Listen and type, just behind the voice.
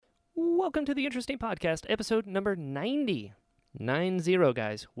welcome to the Interesting Podcast, episode number 90. 90,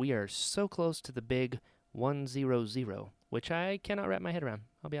 guys. We are so close to the big 100, which I cannot wrap my head around.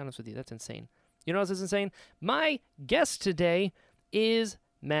 I'll be honest with you, that's insane. You know what else is insane? My guest today is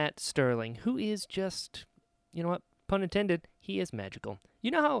Matt Stirling, who is just, you know what, pun intended, he is magical.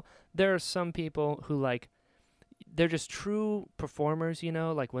 You know how there are some people who, like, they're just true performers, you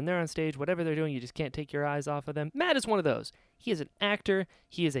know, like when they're on stage, whatever they're doing, you just can't take your eyes off of them. Matt is one of those. He is an actor,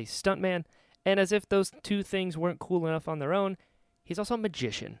 he is a stuntman, and as if those two things weren't cool enough on their own, he's also a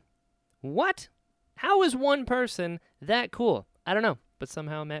magician. What? How is one person that cool? I don't know, but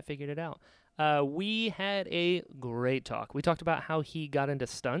somehow Matt figured it out. We had a great talk. We talked about how he got into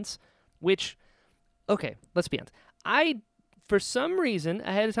stunts, which, okay, let's be honest. For some reason,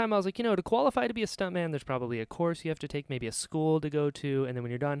 ahead of time, I was like, you know, to qualify to be a stuntman, there's probably a course you have to take, maybe a school to go to, and then when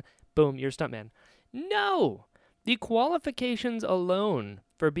you're done, boom, you're a stuntman. No! The qualifications alone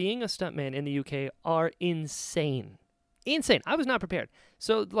for being a stuntman in the UK are insane. Insane. I was not prepared.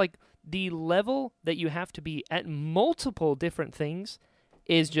 So, like, the level that you have to be at multiple different things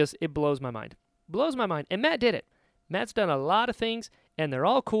is just, it blows my mind. Blows my mind. And Matt did it. Matt's done a lot of things, and they're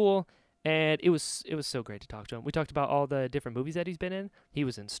all cool. And it was so great to talk to him. We talked about all the different movies that he's been in. He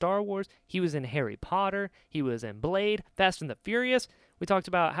was in Star Wars. He was in Harry Potter. He was in Blade, Fast and the Furious. We talked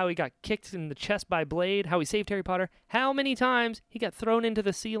about how he got kicked in the chest by Blade, how he saved Harry Potter, how many times he got thrown into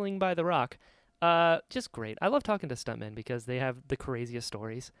the ceiling by The Rock. Just great. I love talking to stuntmen because they have the craziest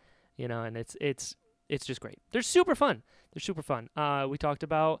stories, you know, and it's just great. They're super fun. We talked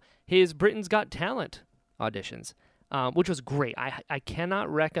about his Britain's Got Talent auditions. Which was great. I cannot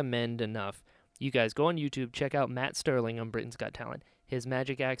recommend enough. You guys go on YouTube, check out Matt Stirling on Britain's Got Talent. His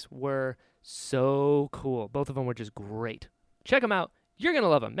magic acts were so cool. Both of them were just great. Check them out. You're going to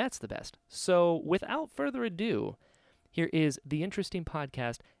love them. Matt's the best. So without further ado, here is the Interesting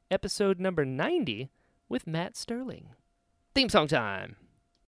Podcast, episode number 90 with Matt Stirling. Theme song time.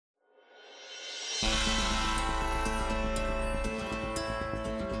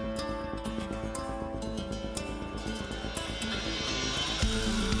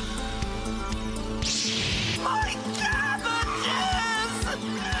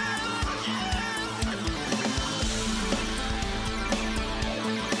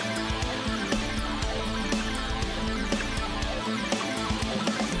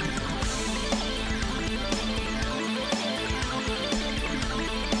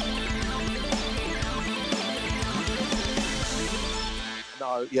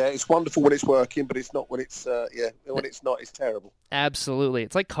 No, yeah, it's wonderful when it's working, but it's not when it's when it's not, it's terrible. Absolutely.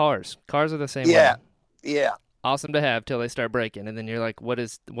 It's like cars. Cars are the same way. Yeah. Awesome to have till they start breaking, and then you're like, what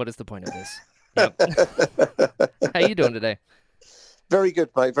is the point of this? Yep. How you doing today? Very good,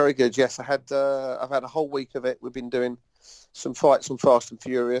 mate. Very good. Yes, I've had a whole week of it. We've been doing some fights on Fast and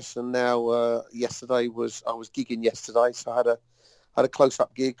Furious, and now I was gigging yesterday, so I had a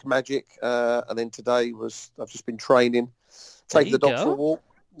close-up gig, magic, and then today I've just been training, taking the dog for a walk.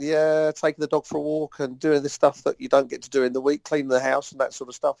 Yeah, taking the dog for a walk and doing the stuff that you don't get to do in the week, cleaning the house and that sort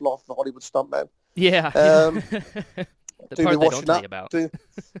of stuff, life of the Hollywood stuntman. Yeah. The part they don't tell you about.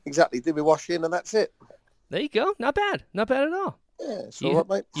 Exactly, do my washing and that's it. There you go. Not bad. Not bad at all. Yeah, it's all right,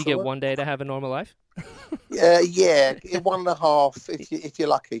 mate. You get one day to have a normal life? Yeah, 1.5 if you're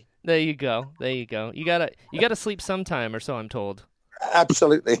lucky. There you go. You gotta sleep sometime or so I'm told.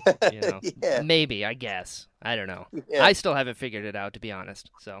 Absolutely. You know, yeah. Maybe, I guess. I don't know. Yeah. I still haven't figured it out, to be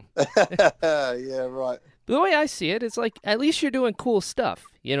honest. So. Yeah, right. But the way I see it, it's like, at least you're doing cool stuff.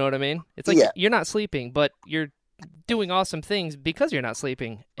 You know what I mean? It's like You're not sleeping, but you're doing awesome things because you're not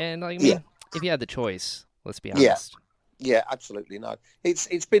sleeping. And like, if you had the choice, let's be honest. Yeah, absolutely. No,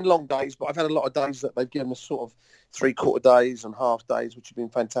 it's been long days, but I've had a lot of days that they've given us sort of 3/4 days and half days, which have been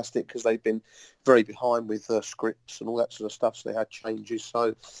fantastic because they've been very behind with scripts and all that sort of stuff. So they had changes.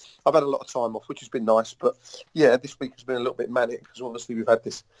 So I've had a lot of time off, which has been nice. But yeah, this week has been a little bit manic because obviously we've had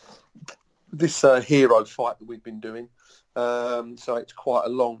this hero fight that we've been doing. So it's quite a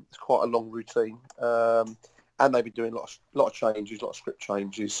long routine. And they've been doing a lot of changes, a lot of script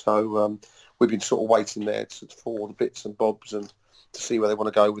changes. So we've been sort of waiting there for the bits and bobs and to see where they want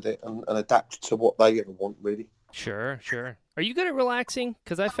to go with it and adapt to what they ever want, really. Sure. Are you good at relaxing?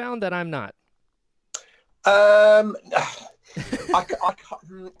 Because I found that I'm not. I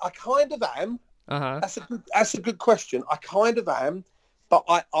kind of am. Uh-huh. That's a good question. I kind of am, but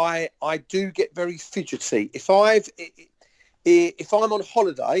I do get very fidgety. If I'm on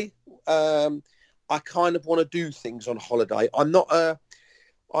holiday, I kind of want to do things on holiday. I'm not a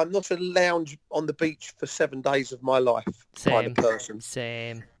lounge on the beach for 7 days of my life kind of person.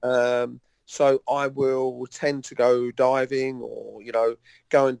 Same. So I will tend to go diving or,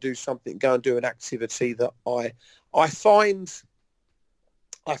 go and do something, go and do an activity that I find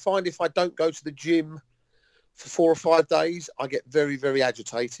if I don't go to the gym for 4 or 5 days, I get very, very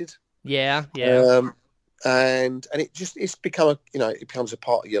agitated. Yeah. And it's become it becomes a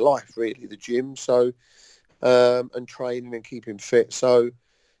part of your life, really, the gym. So, and training and keeping fit. So,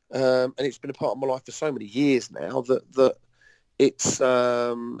 and it's been a part of my life for so many years now that it's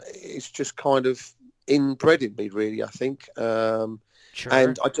just kind of inbred in me, really, I think. Sure.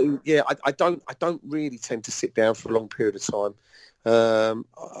 And I do, I don't really tend to sit down for a long period of time.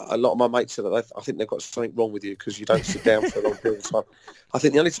 A lot of my mates say that I think they've got something wrong with you because you don't sit down for a long period of time. I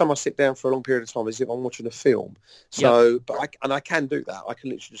think the only time I sit down for a long period of time is if I'm watching a film. So, But I can do that. I can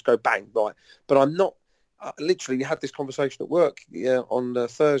literally just go bang, right. But I'm not. Literally, you had this conversation at work on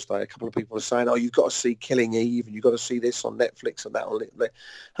Thursday. A couple of people were saying, "Oh, you've got to see Killing Eve, and you've got to see this on Netflix and that on Netflix."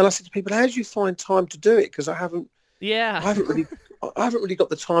 And I said to people, "How do you find time to do it?" Because I haven't really got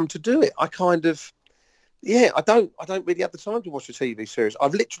the time to do it. I kind of, I don't really have the time to watch a TV series.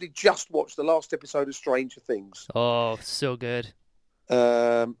 I've literally just watched the last episode of Stranger Things. Oh, so good.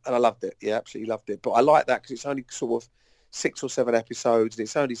 And I loved it. Yeah, absolutely loved it. But I like that because it's only sort of 6 or 7 episodes, and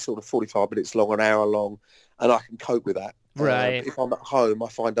it's only sort of 45 minutes long, an hour long, and I can cope with that. Right. If I'm at home, I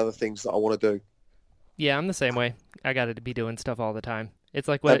find other things that I want to do. Yeah, I'm the same way. I got to be doing stuff all the time. It's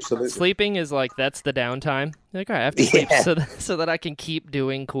like Absolutely. sleeping is like, that's the downtime. Like, all right, I have to sleep so that I can keep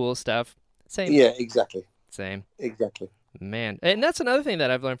doing cool stuff. Same. Yeah, exactly. Same. Exactly. Man. And that's another thing that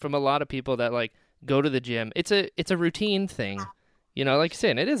I've learned from a lot of people that like go to the gym. It's a routine thing. Like you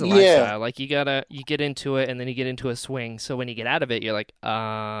said, it is a lifestyle. Like you get into it and then you get into a swing. So when you get out of it, you're like,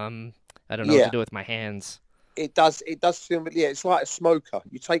 I don't know what to do with my hands. It does feel, it's like a smoker.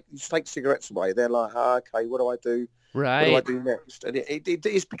 You take cigarettes away. They're like, okay, what do I do? Right. What do I do next? And it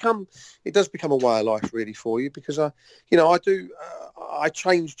does become a way of life, really, for you, because I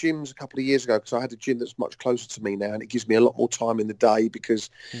changed gyms a couple of years ago because I had a gym that's much closer to me now, and it gives me a lot more time in the day because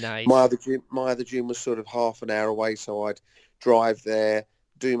my other gym was sort of half an hour away, so I'd drive there,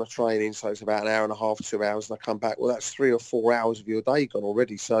 do my training, so it's about an hour and a half, 2 hours, and I come back. Well, that's 3 or 4 hours of your day gone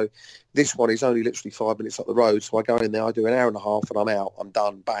already. So this one is only literally 5 minutes up the road. So I go in there, I do an hour and a half, and I'm out. I'm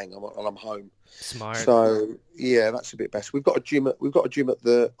done. Bang, I'm home. Smart. So yeah, that's a bit better. We've got a gym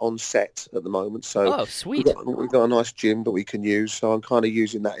on set at the moment. So sweet. We've got a nice gym that we can use. So I'm kind of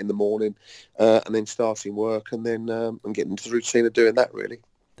using that in the morning, and then starting work, and then and getting into the routine of doing that. Really.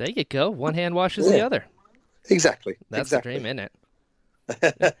 There you go. One hand washes the other. Exactly. That's the dream, isn't it?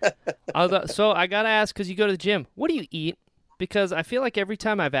 So I gotta ask, because you go to the gym, what do you eat? Because I feel like every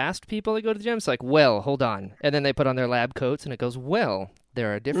time I've asked people that go to the gym, it's like, well, hold on, and then they put on their lab coats, and it goes, well,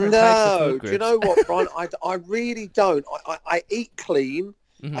 there are different types of food groups. Do you know what, Brian? I really don't. I eat clean.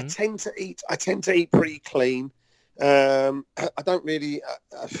 Mm-hmm. I tend to eat pretty clean. I don't really.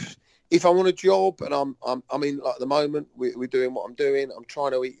 If I'm on a job and I'm in, like at the moment, we're doing what I'm doing. I'm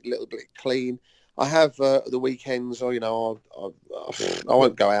trying to eat a little bit clean. I have the weekends, or I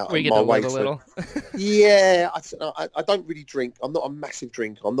won't go out. Where you get to live a little. Yeah, I don't really drink. I'm not a massive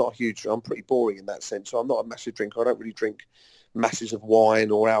drinker. I'm pretty boring in that sense. So I'm not a massive drinker. I don't really drink masses of wine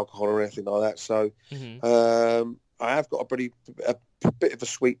or alcohol or anything like that. So I have got a bit of a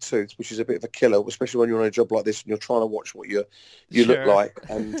sweet tooth, which is a bit of a killer, especially when you're on a job like this and you're trying to watch what you look like.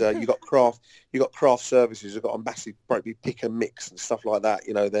 And you got craft services who've got a massive pick and mix and stuff like that,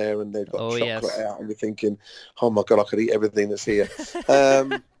 there, and they've got chocolate out, and you're thinking, oh my god, I could eat everything that's here.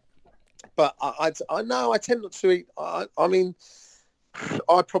 But I know I tend not to eat. I mean,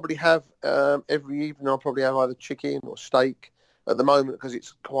 I probably have every evening. I'll probably have either chicken or steak. At the moment, because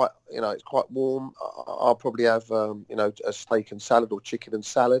it's quite warm, I'll probably have a steak and salad or chicken and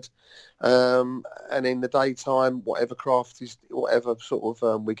salad, and in the daytime, whatever sort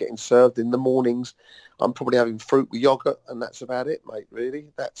of we're getting served in the mornings, I'm probably having fruit with yogurt, and that's about it, mate. Really,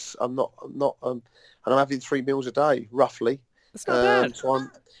 and I'm having 3 meals a day, roughly. That's not bad. So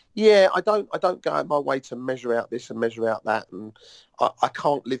I don't go out my way to measure out this and measure out that, and I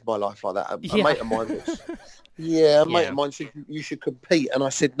can't live my life like that. A mate of mine was. Yeah, a mate of mine said, you should compete. And I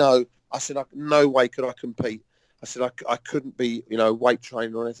said, no. I said, no way could I compete. I said, I couldn't be, weight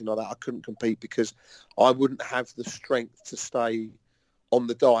training or anything like that. I couldn't compete because I wouldn't have the strength to stay on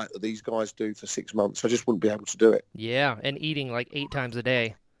the diet that these guys do for 6 months. I just wouldn't be able to do it. Yeah, and eating like 8 times a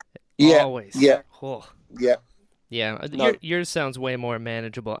day. Yeah. Always. Yeah. Oh. Yeah. Yeah. No. Yours sounds way more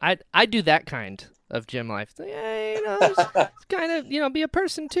manageable. I do that kind of gym life. It's kind of, be a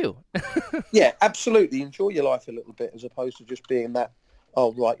person too. Yeah, absolutely. Enjoy your life a little bit as opposed to just being that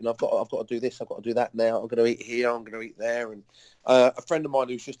oh right, I've got to do this, I've got to do that now. I'm going to eat here, I'm going to eat there, and a friend of mine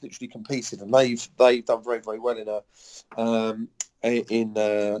who's just literally competed, and they've done very very well in a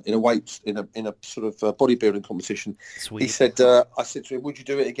weight in a sort of bodybuilding competition. Sweet. He said, I said to him, would you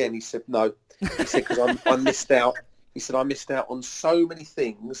do it again? He said no. He said because I missed out. He said I missed out on so many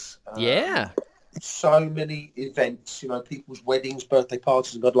things. Yeah. So many events, people's weddings, birthday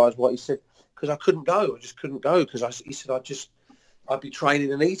parties, and God knows what. He said because I couldn't go. I just couldn't go because he said I'd be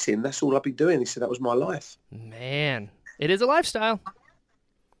training and eating. That's all I'd be doing. He said that was my life. Man, it is a lifestyle.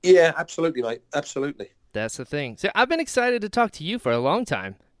 Yeah, absolutely, mate. Absolutely. That's the thing. So I've been excited to talk to you for a long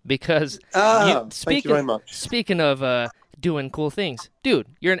time because thank you very much. Speaking of doing cool things, dude,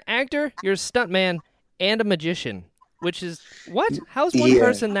 you're an actor, you're a stuntman, and a magician, which is what? How's one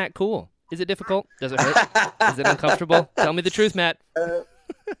person that cool? Is it difficult? Does it hurt? Is it uncomfortable? Tell me the truth, Matt.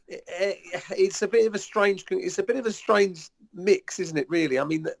 It's a bit of a strange mix, isn't it? Really, I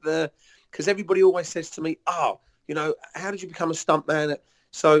mean, because everybody always says to me, how did you become a stuntman?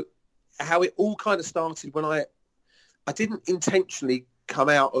 So how it all kind of started when I didn't intentionally come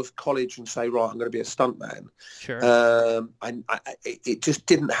out of college and say, right, I'm going to be a stuntman. Sure. It just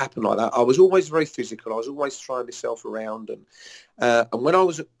didn't happen like that. I was always very physical. I was always trying myself around, and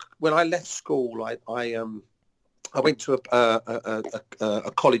when I left school, I went to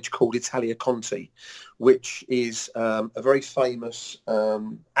a college called Italia Conti, which is a very famous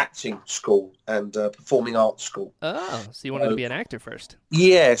acting school and performing arts school. Oh, so you wanted to be an actor first?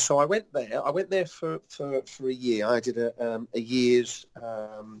 Yeah, so I went there. I went there for a year. I did a year's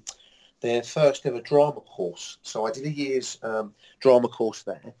their first ever drama course. So I did a year's drama course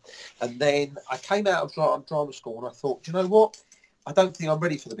there, and then I came out of drama school and I thought, do you know what? I don't think I'm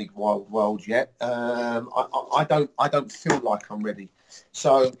ready for the big wild world yet. I don't feel like I'm ready.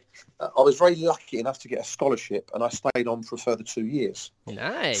 So I was very lucky enough to get a scholarship, and I stayed on for a further 2 years.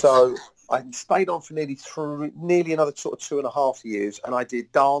 Nice. So I stayed on for nearly another sort of 2.5 years, and I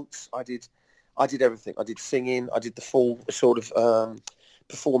did dance. I did everything. I did singing. I did the full sort of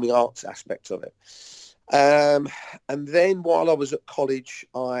performing arts aspect of it. And then while I was at college,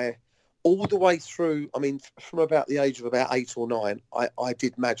 all the way through, I mean, from about the age of about 8 or 9, I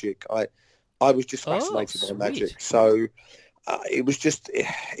did magic. I was just fascinated by magic. So it was just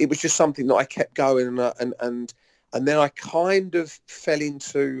something that I kept going, and then I kind of fell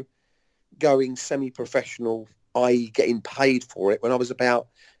into going semi-professional, i.e. getting paid for it when I was about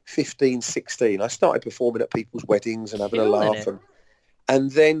 15, 16. I started performing at people's weddings and having a laugh.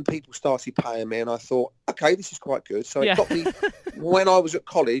 And then people started paying me, and I thought, okay, this is quite good. So it got me, when I was at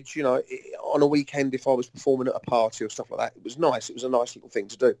college, on a weekend, if I was performing at a party or stuff like that, it was nice. It was a nice little thing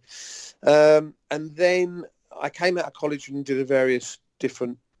to do. And then I came out of college and did various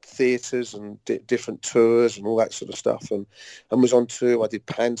different theatres and different tours and all that sort of stuff, and was on tour. I did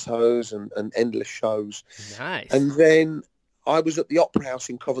pantos and endless shows. Nice. And then I was at the Opera House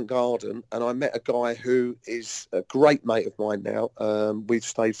in Covent Garden, and I met a guy who is a great mate of mine now. We've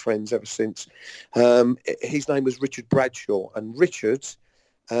stayed friends ever since. His name was Richard Bradshaw, and Richard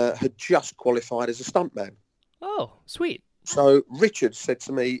had just qualified as a stuntman. Oh, sweet. So Richard said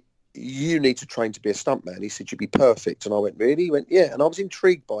to me, you need to train to be a stuntman. He said, you'd be perfect. And I went, really? He went, yeah. And I was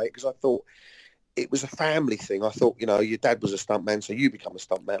intrigued by it because I thought it was a family thing. I thought, your dad was a stuntman, so you become a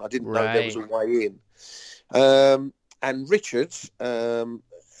stuntman. I didn't know there was a way in. And Richard,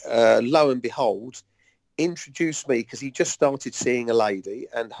 lo and behold, introduced me because he just started seeing a lady,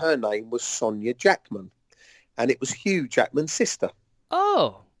 and her name was Sonia Jackman, and it was Hugh Jackman's sister.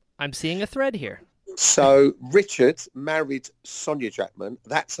 Oh, I'm seeing a thread here. So Richard married Sonia Jackman.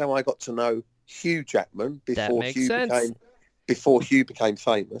 That's how I got to know Hugh Jackman before Hugh became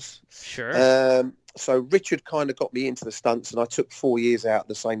famous. Sure. So Richard kind of got me into the stunts, and I took 4 years out at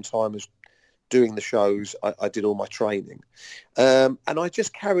the same time as doing the shows. I did all my training, and I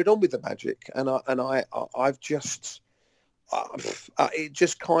just carried on with the magic,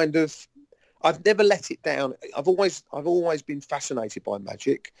 I've never let it down. I've always been fascinated by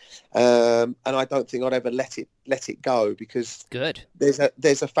magic, and I don't think I'd ever let it go because good. There's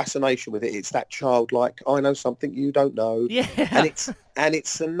a fascination with it. It's that childlike, I know something you don't know, and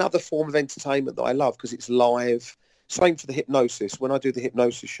it's another form of entertainment that I love because it's live. Same for the hypnosis. When I do the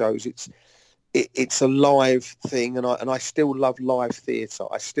hypnosis shows, it's a live thing, and I still love live theatre.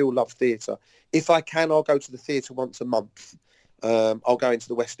 I still love theatre. If I can, I'll go to the theatre once a month. I'll go into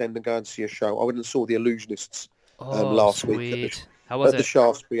the West End and go and see a show. I went and saw The Illusionists last week at the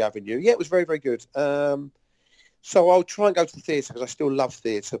Shaftesbury Avenue. Yeah, it was very, very good. So I'll try and go to the theatre because I still love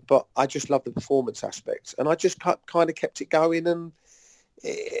theatre, but I just love the performance aspect. And I just kind of kept it going, and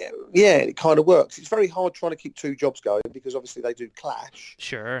yeah, it kind of works. It's very hard trying to keep two jobs going because obviously they do clash.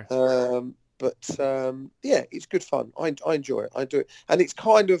 Sure. Yeah, it's good fun. I enjoy it. I do it, and it's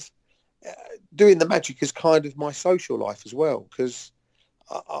kind of doing the magic is kind of my social life as well because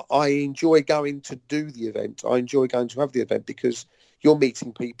I enjoy going to do the event. I enjoy going to have the event because you're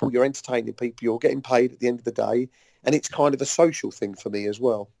meeting people, you're entertaining people, you're getting paid at the end of the day, and it's kind of a social thing for me as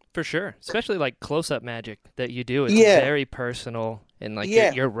well. For sure, especially like close-up magic that you do. It's Yeah, very personal, and like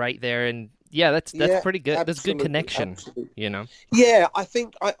yeah, you're right there, and yeah, that's yeah, pretty good. That's good absolutely, connection, absolutely. you know. Yeah, I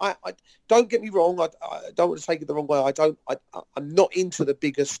think I don't get me wrong. I don't want to take it the wrong way. I'm not into the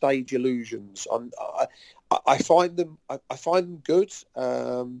bigger stage illusions. I find them I find them good.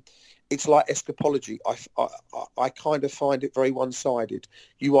 It's like escapology. I kind of find it very one-sided.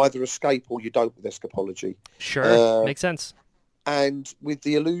 You either escape or you don't with escapology. Sure, makes sense. And with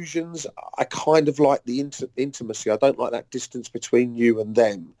the illusions, I kind of like the intimacy. I don't like that distance between you and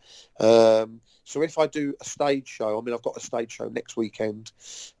them. So if I do a stage show, I mean, I've got a stage show next weekend.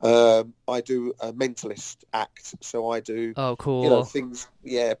 I do a mentalist act. So I do, Oh, cool. things.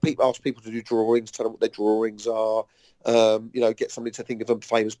 Yeah, people ask people to do drawings, tell them what their drawings are. Get somebody to think of a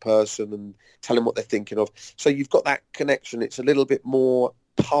famous person and tell them what they're thinking of. So you've got that connection. It's a little bit more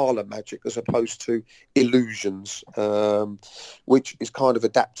parlor magic as opposed to illusions, which is kind of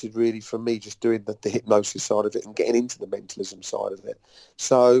adapted really from me just doing the hypnosis side of it and getting into the mentalism side of it.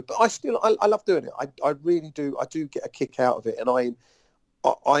 So, but I love doing it. I really do. I do get a kick out of it, and I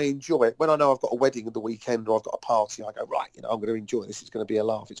enjoy it. When I know I've got a wedding at the weekend or I've got a party, I go, right, I'm going to enjoy this. It's going to be a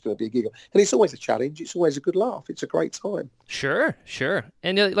laugh. It's going to be a giggle. And it's always a challenge. It's always a good laugh. It's a great time. Sure, sure.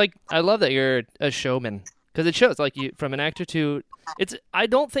 And like, I love that you're a showman because it shows like you from an actor to it's. I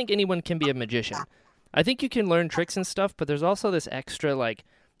don't think anyone can be a magician. I think you can learn tricks and stuff, but there's also this extra like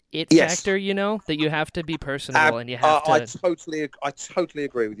Yes. factor, that you have to be personable and you have to. I totally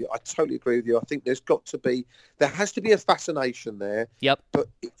agree with you. I totally agree with you. I think there has to be a fascination there. Yep. But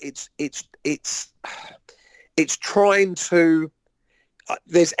it's trying to.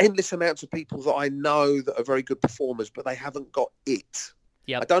 There's endless amounts of people that I know that are very good performers, but they haven't got it.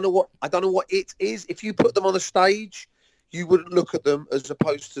 Yep. I don't know what it is. If you put them on a stage, you wouldn't look at them as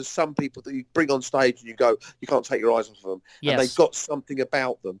opposed to some people that you bring on stage and you go, you can't take your eyes off of them. Yes. And they've got something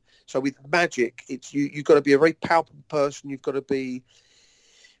about them. So with magic, it's you've got to be a very palpable person. You've got to be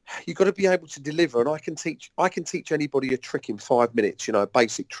able to deliver. And I can teach anybody a trick in 5 minutes, a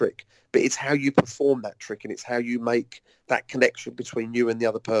basic trick. But it's how you perform that trick and it's how you make that connection between you and the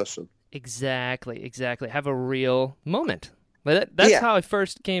other person. Exactly. Have a real moment. That's how I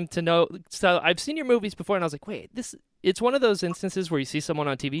first came to know. So I've seen your movies before, and I was like, wait, it's one of those instances where you see someone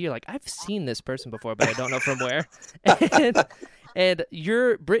on TV, you're like, I've seen this person before, but I don't know from where. and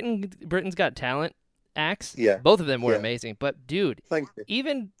your Britain's Got Talent acts, both of them were amazing. But dude, thank you.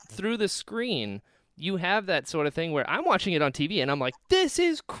 Even through the screen, you have that sort of thing where I'm watching it on TV, and I'm like, this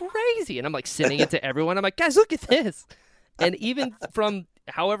is crazy, and I'm like sending it to everyone. I'm like, guys, look at this. And even from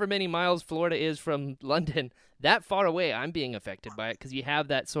however many miles Florida is from London, that far away, I'm being affected by it because you have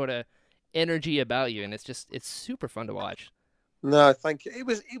that sort of energy about you, and it's super fun to watch. No, thank you.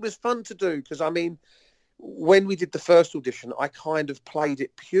 It was fun to do because, I mean, when we did the first audition, I kind of played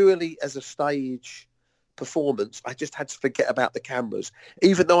it purely as a stage performance. I just had to forget about the cameras,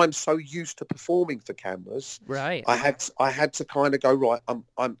 even though I'm so used to performing for cameras. Right. I had to kind of go, right, I'm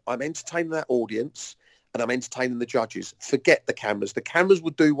entertaining that audience. And I'm entertaining the judges. Forget the cameras. The cameras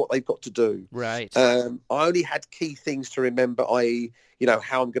will do what they've got to do. Right. I only had key things to remember, i.e.,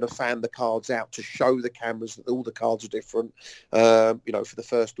 how I'm going to fan the cards out to show the cameras that all the cards are different, for the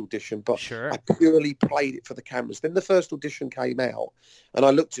first audition. But sure. I purely played it for the cameras. Then the first audition came out, and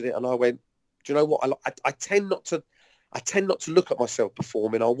I looked at it and I went, do you know what? I tend not to look at myself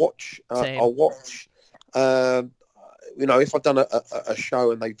performing. I'll watch. If I've done a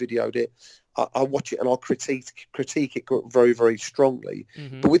show and they videoed it, I'll watch it and I'll critique it very, very strongly.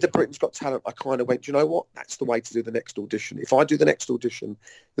 Mm-hmm. But with the Britain's Got Talent, I kind of went, do you know what? That's the way to do the next audition. If I do the next audition,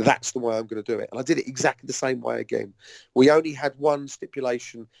 that's the way I'm going to do it. And I did it exactly the same way again. We only had one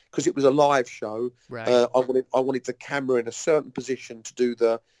stipulation because it was a live show. Right. I wanted the camera in a certain position to do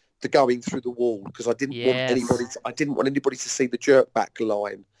the going through the wall because I didn't want anybody to see the jerk back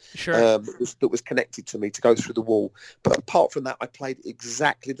line. Sure. That was connected to me to go through the wall. But apart from that, I played it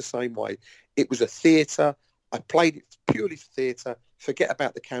exactly the same way. It was a theatre. I played it purely for theatre. Forget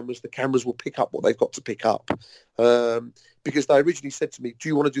about the cameras. The cameras will pick up what they've got to pick up. Because they originally said to me, do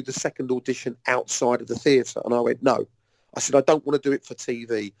you want to do the second audition outside of the theatre? And I went, no. I said, I don't want to do it for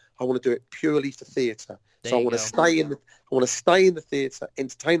TV. I want to do it purely for theatre. So I want to stay in the theatre,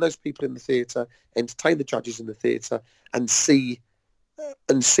 entertain those people in the theatre, entertain the judges in the theatre, and see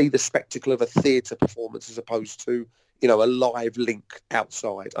and see the spectacle of a theatre performance as opposed to, you know, a live link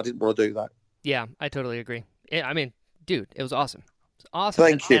outside. I didn't want to do that. Yeah, I totally agree. I mean, dude, it was awesome. It's awesome.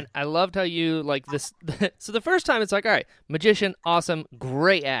 Thank you. And I loved how you like this. So the first time it's like, all right, magician, awesome,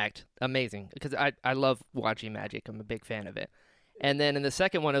 great act, amazing. Because I love watching magic. I'm a big fan of it. And then in the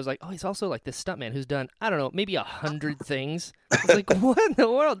second one, I was like, oh, he's also like this stuntman who's done, I don't know, maybe 100 things. I was like, what in the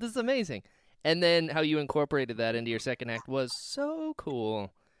world? This is amazing. And then how you incorporated that into your second act was so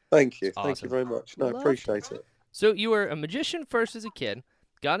cool. Thank you. Awesome. Thank you very much. No, I appreciate it. So you were a magician first as a kid,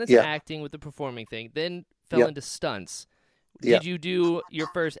 got into acting with the performing thing, then fell into stunts. Did you do your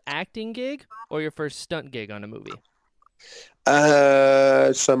first acting gig or your first stunt gig on a movie?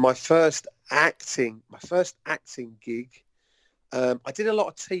 So my first acting gig, I did a lot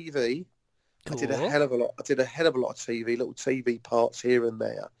of TV. Cool. I did a hell of a lot of TV, little TV parts here and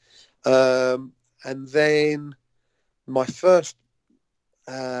there. And then my first,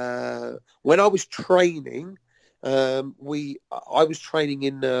 when I was training, I was training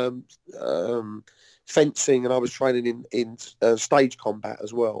in fencing, and I was training in stage combat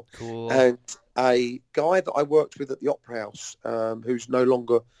as well. Cool. And a guy that I worked with at the Opera House, who's no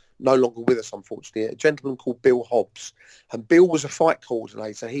longer with us, unfortunately, a gentleman called Bill Hobbs. And Bill was a fight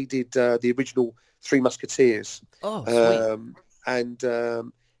coordinator. He did the original Three Musketeers. Oh, sweet.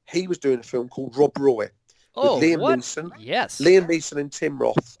 And he was doing a film called Rob Roy with Liam Neeson. Yes. Liam Neeson and Tim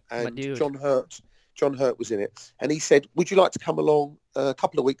Roth and dude. John Hurt. John Hurt was in it. And he said, would you like to come along a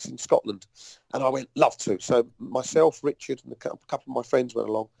couple of weeks in Scotland? And I went, love to. So myself, Richard, and a couple of my friends went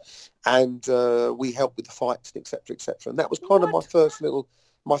along, and we helped with the fights, et cetera, et cetera. And that was kind of my first little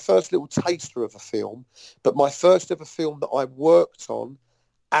taster of a film. But my first ever film that I worked on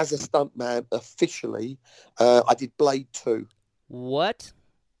as a stuntman officially, I did Blade 2. What?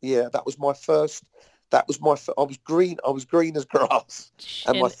 Yeah, that was my first. I was green as grass,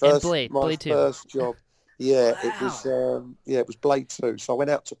 and my first Blade 2. first job. Yeah, Wow. it was Blade 2. So I went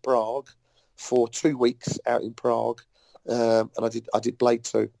out to Prague for 2 weeks out in Prague, and I did Blade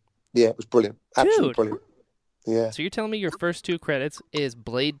 2. Yeah, it was brilliant, absolutely brilliant. Yeah. So you're telling me your first two credits is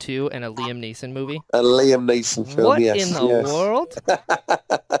Blade 2 and a Liam Neeson movie? A Liam Neeson film. What yes, in the world?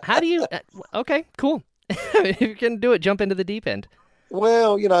 How do you? Okay, cool. If you can do it, jump into the deep end.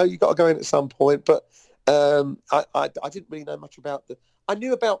 Well, you know, you got to go in at some point, but I didn't really know much about I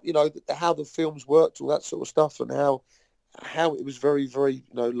knew about, you know, how the films worked, all that sort of stuff, and how it was very, very,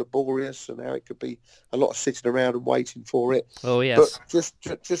 you know, laborious, and how it could be a lot of sitting around and waiting for it. Oh yes.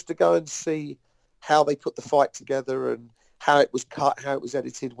 But just to go and see how they put the fight together and how it was cut, how it was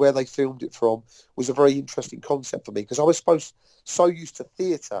edited, where they filmed it from, was a very interesting concept for me, because I was so used to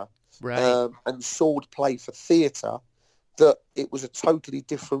theatre, right, and sword play for theatre, that it was a totally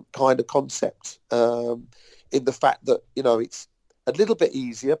different kind of concept, in the fact that, you know, it's a little bit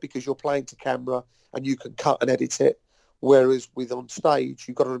easier because you're playing to camera and you can cut and edit it, whereas with on stage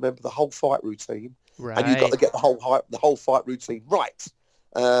you've got to remember the whole fight routine, right, and you've got to get the whole fight routine right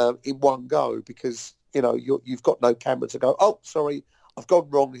in one go, because, you know, you've got no camera to go, oh, sorry, I've gone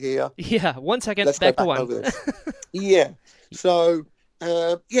wrong here. Yeah, 1 second, Let's back go to back one. over this. Yeah, so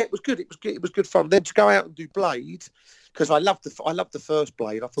it was good. It was good fun. Then to go out and do Blade, because I loved the first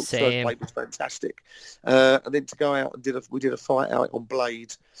Blade. I thought the first Blade was fantastic. And then to go out and we did a fight out on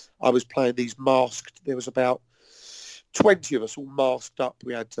Blade. I was playing these masked. There was about 20 of us all masked up.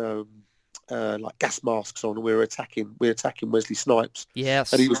 We had like gas masks on, and we were attacking Wesley Snipes.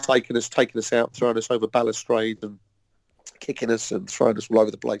 Yes. And he was taking us out, throwing us over balustrade and kicking us and throwing us all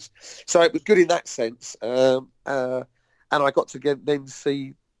over the place. So it was good in that sense. And I got to then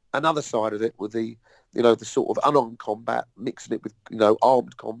see another side of it with the, you know, the sort of unarmed combat, mixing it with, you know,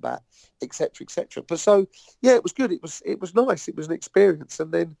 armed combat, etc., etc. But so, yeah, it was good. It was nice. It was an experience,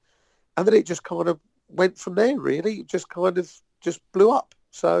 and then it just kind of went from there. Really, it just kind of just blew up.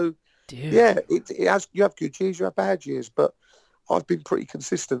 So, dude, yeah, it has. You have good years, you have bad years, but I've been pretty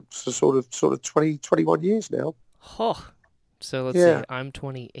consistent for sort of 20, 21 years now. Oh, so let's see. I'm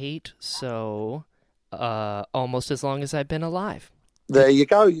 28, so almost as long as I've been alive. There you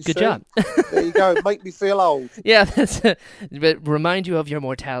go. Good job. There you go. Make me feel old. Yeah, but remind you of your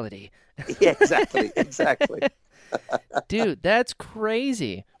mortality. Yeah, exactly. Dude, that's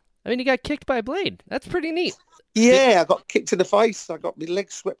crazy. I mean, you got kicked by a blade. That's pretty neat. Yeah, I got kicked in the face. I got my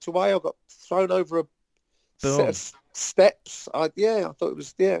legs swept away. I got thrown over a set of steps. I thought it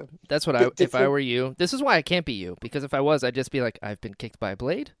was, That's what if I were you. This is why I can't be you, because if I was, I'd just be like, I've been kicked by a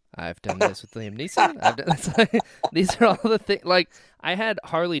blade. I've done this with Liam Neeson. These are all the things. Like, I had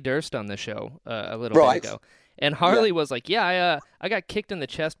Harley Durst on the show a little bit ago, And Harley was like, yeah, I got kicked in the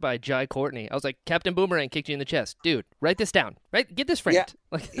chest by Jai Courtney. I was like, Captain Boomerang kicked you in the chest. Dude, write this down. Right? Get this Yeah, framed.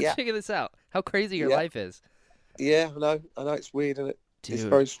 Like, yeah, check this out. How crazy your yeah, life is. yeah. I know, it's weird, isn't it? It's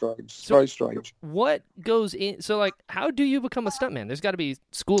Dude. very strange. It's So very strange. what goes in? So, like, how do you become a stuntman? There's got to be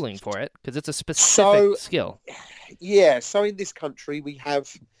schooling for it because it's a specific So, skill. yeah. So in this country, we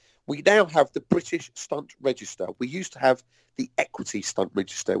now have the British Stunt Register. We used to have the Equity Stunt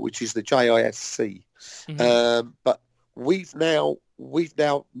Register, which is the JISC. But we've now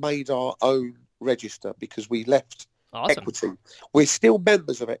made our own register because we left Awesome. Equity. We're still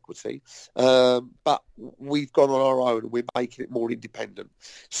members of Equity, but we've gone on our own and we're making it more independent.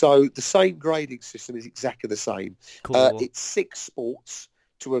 So the same grading system is exactly the same. Cool. It's 6 sports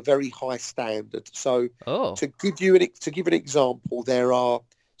to a very high standard. So Oh, to give an example, there are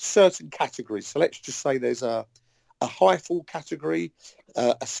certain categories. So let's just say there's a high fall category,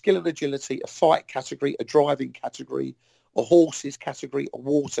 a skill and agility, a fight category, a driving category, a horses category, a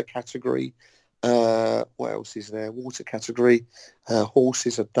water category. What else is there? Water category,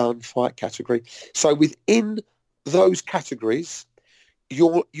 horses are done, fight category. So within those categories,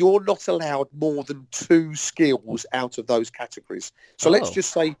 you're not allowed more than 2 skills out of those categories. So let's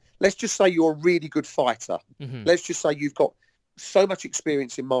just say you're a really good fighter. Let's just say you've got so much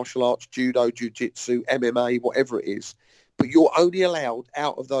experience in martial arts, judo, jiu-jitsu, MMA, whatever it is, but you're only allowed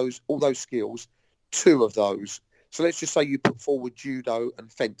out of all those skills 2 of those. So let's just say you put forward judo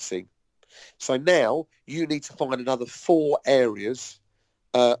and fencing. So now you need to find another 4 areas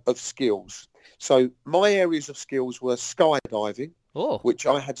of skills. So my areas of skills were skydiving, which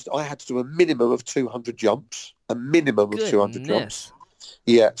I had to do a minimum of 200 jumps, a minimum of 200 jumps.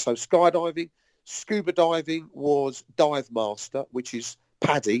 Yeah, so skydiving. Scuba diving was dive master, which is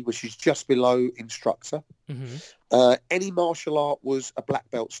PADI, which is just below instructor. Any martial art was a black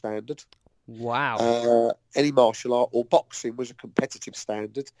belt standard. Wow. Any martial art or boxing was a competitive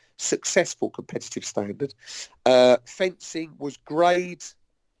standard, successful competitive standard. Fencing was grade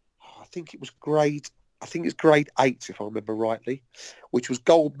 8, if I remember rightly, which was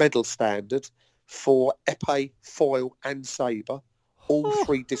gold medal standard for épée, foil and sabre, all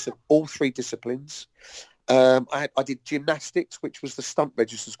three disciplines. I did gymnastics, which was the stunt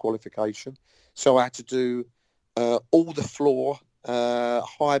register's qualification. So I had to do all the floor,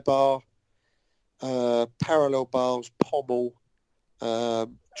 high bar, parallel bars, pommel,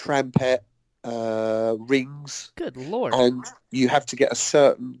 trampet, rings. Good Lord. And you have to get a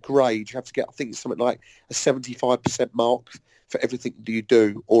certain grade. You have to get, I think it's something like a 75% mark for everything that you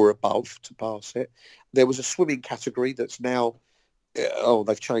do or above to pass it. There was a swimming category that's now,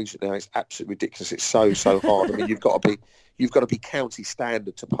 they've changed it now. It's absolutely ridiculous. It's so hard. I mean, you've got to be county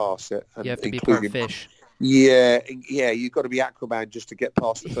standard to pass it. And you have to be part fish. Yeah, you've got to be Aquaman just to get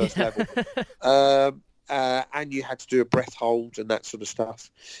past the first level. And you had to do a breath hold and that sort of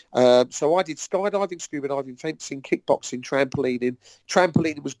stuff. So I did skydiving, scuba diving, fencing, kickboxing, trampolining.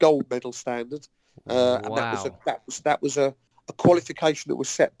 Trampolining was gold medal standard. And that was a qualification that was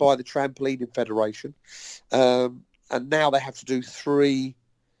set by the Trampolining Federation. And now they have to do 3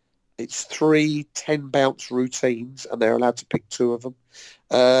 10-bounce routines, and they're allowed to pick 2 of them.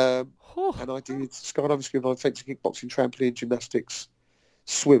 And I did skydiving, scuba diving, fencing, kickboxing, trampoline, gymnastics,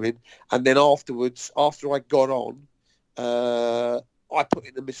 swimming. And then afterwards, after I got on, I put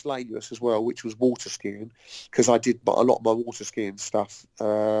in the miscellaneous as well, which was water skiing, because I did a lot of my water skiing stuff.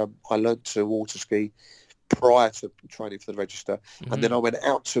 I learned to water ski prior to training for the register. And then I went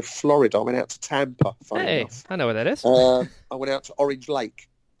out to Florida. I went out to Tampa, funny enough. I know where that is. I went out to Orange Lake.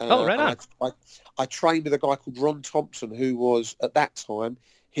 Right on. I trained with a guy called Ron Thompson, who was, at that time,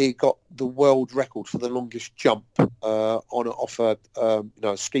 he got the world record for the longest jump off a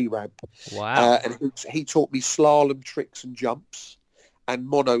ski ramp. Wow. And he taught me slalom tricks and jumps and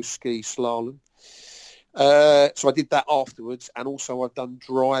mono ski slalom. So I did that afterwards, and also I've done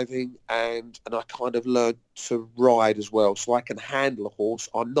driving and I kind of learned to ride as well, so I can handle a horse.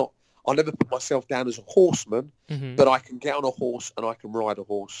 I never put myself down as a horseman, but I can get on a horse and I can ride a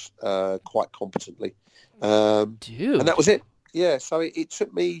horse quite competently. Dude. And that was it. Yeah, so it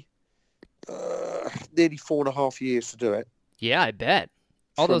took me nearly 4.5 years to do it. Yeah, I bet.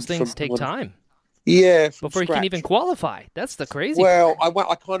 All those things take time. Yeah, before you can even qualify. That's the crazy. Well,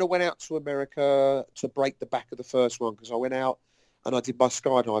 I kind of went out to America to break the back of the first one, because I went out and I did my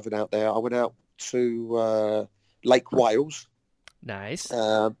skydiving out there. I went out to Lake Wales. Nice.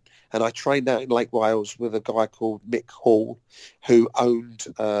 And I trained out in Lake Wales with a guy called Mick Hall, who owned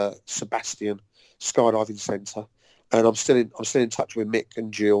Sebastian Skydiving Centre. And I'm still in touch with Mick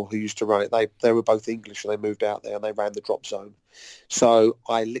and Jill, who used to run it. They were both English, and they moved out there and they ran the drop zone. So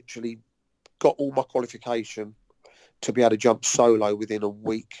I literally got all my qualification to be able to jump solo within a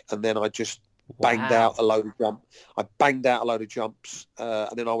week, and then I just banged out a load of jumps. I banged out a load of jumps,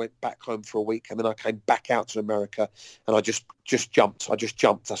 and then I went back home for a week, and then I came back out to America, and I just jumped. I just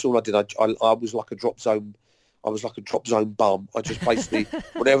jumped. That's all I did. I was like a drop zone. I was like a drop zone bum. I just basically,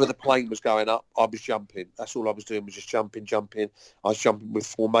 whenever the plane was going up, I was jumping. That's all I was doing, was just jumping. I was jumping with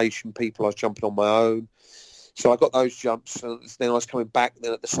formation people. I was jumping on my own. So I got those jumps, and then I was coming back. And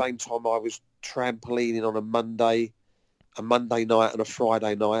then at the same time, I was trampolining on a Monday night and a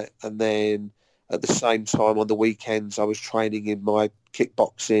Friday night, and then at the same time on the weekends I was training in my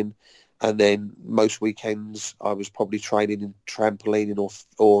kickboxing, and then most weekends I was probably training in trampolining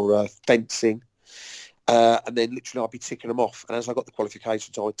or fencing, and then literally I'd be ticking them off, and as I got the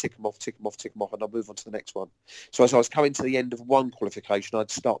qualifications I would tick them off, and I'd move on to the next one. So as I was coming to the end of one qualification,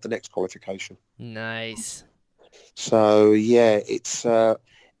 I'd start the next qualification. Nice. So yeah,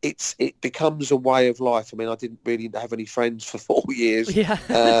 it becomes a way of life. I mean, I didn't really have any friends for 4 years.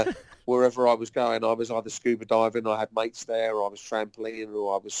 Yeah. Wherever I was going, I was either scuba diving, I had mates there, or I was trampolining,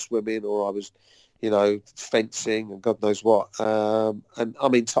 or I was swimming, or I was, fencing, and God knows what. And I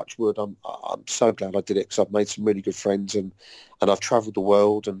mean, touch wood, I'm so glad I did it, because I've made some really good friends, and I've travelled the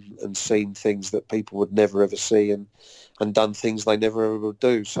world and seen things that people would never ever see, and done things they never ever would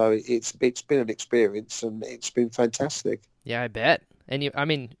do. So it's been an experience, and it's been fantastic. Yeah, I bet. And I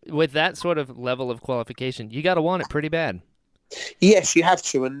mean, with that sort of level of qualification, you got to want it pretty bad. Yes, you have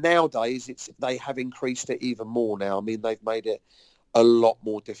to. And nowadays, they have increased it even more now. I mean, they've made it a lot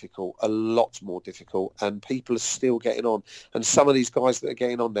more difficult, and people are still getting on. And some of these guys that are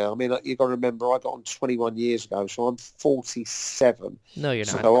getting on now, I mean, you've got to remember, I got on 21 years ago, so I'm 47. No, you're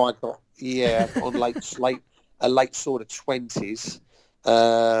not. So I got, on late sort of 20s.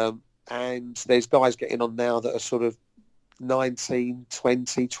 And there's guys getting on now that are sort of 19,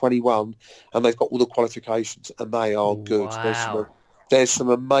 20, 21, and they've got all the qualifications, and they are good. Wow. There's some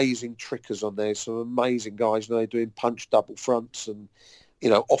amazing trickers on there, some amazing guys, they're doing punch double fronts and,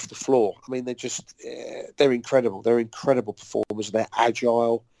 off the floor. I mean, they're incredible. They're incredible performers. They're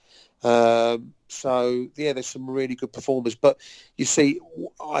agile. So, yeah, there's some really good performers. But, you see,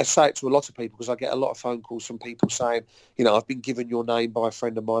 I say it to a lot of people, because I get a lot of phone calls from people saying, I've been given your name by a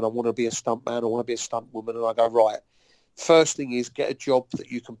friend of mine. I want to be a stuntman. I want to be a stunt woman. And I go, right. First thing is, get a job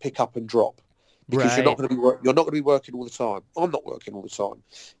that you can pick up and drop, because you're not going to be working all the time. I'm not working all the time,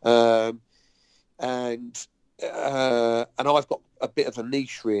 and I've got a bit of a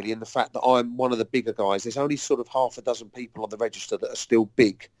niche really in the fact that I'm one of the bigger guys. There's only sort of half a dozen people on the register that are still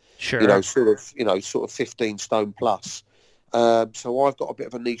big, sure, sort of 15 stone plus. So I've got a bit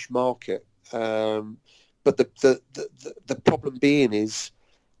of a niche market, but the problem being is,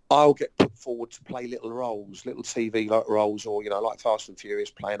 I'll get put forward to play little TV roles, or, like Fast and Furious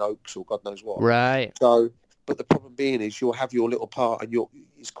playing Oaks or God knows what. Right. So, but the problem being is, you'll have your little part, and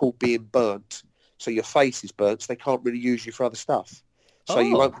it's called being burnt. So your face is burnt, so they can't really use you for other stuff. So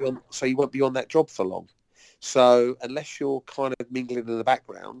you won't be on that job for long. So unless you're kind of mingling in the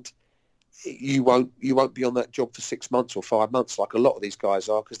background, you won't be on that job for 6 months or 5 months, like a lot of these guys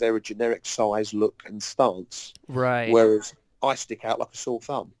are, because they're a generic size, look, and stance. Right. Whereas I stick out like a sore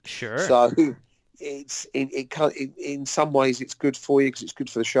thumb. Sure. So in some ways it's good for you, because it's good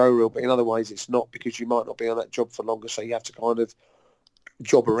for the show reel, but in other ways it's not, because you might not be on that job for longer. So you have to kind of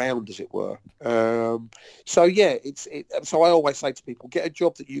job around, as it were. So yeah, so I always say to people, get a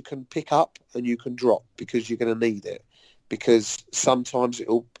job that you can pick up and you can drop, because you're going to need it. Because sometimes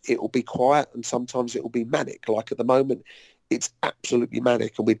it'll be quiet, and sometimes it'll be manic. Like at the moment, it's absolutely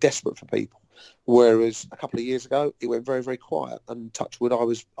manic, and we're desperate for people. Whereas a couple of years ago, it went very, very quiet. And touch wood, I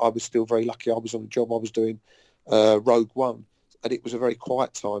was still very lucky. I was on a job. I was doing Rogue One, and it was a very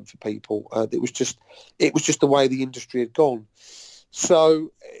quiet time for people. It was just the way the industry had gone.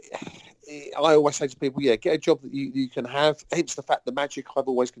 So I always say to people, get a job that you can have. Hence the fact the magic, I've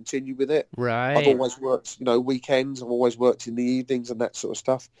always continued with it. Right. I've always worked, weekends. I've always worked in the evenings and that sort of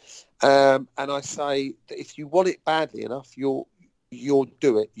stuff. And I say that if you want it badly enough, you'll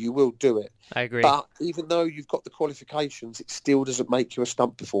do it. You will do it. I agree. But even though you've got the qualifications, it still doesn't make you a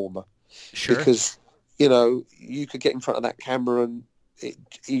stunt performer. Sure. Because, you could get in front of that camera and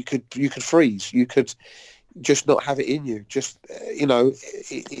you could freeze. You could just not have it in you. Just,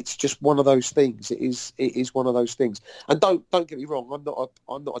 it's just one of those things. It is one of those things. And don't get me wrong.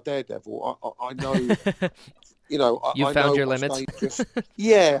 I'm not a daredevil. I know. You found your limits.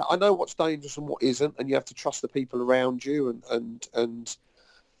 Yeah, I know what's dangerous and what isn't, and you have to trust the people around you, and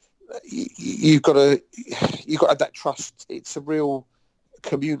you've got to have that trust. It's a real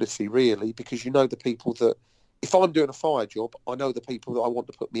community, really, because you know the people that. If I'm doing a fire job, I know the people that I want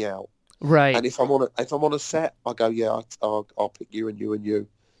to put me out. Right. And if I'm on a set, I go, yeah, I'll pick you and you and you.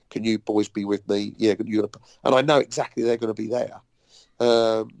 Can you boys be with me? Yeah, and I know exactly they're going to be there,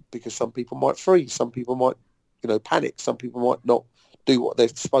 because some people might freeze, some people might, panic, some people might not do what they're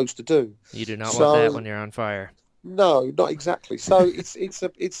supposed to do. You do not want that So when you're on fire. no, not exactly. So it's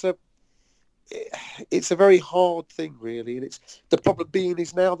a very hard thing, really. And the problem being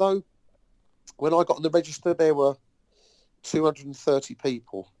is now, though, when I got on the register, there were 230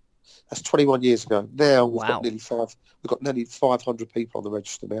 people. That's 21 years ago. Now we've Wow. got nearly 500 people on the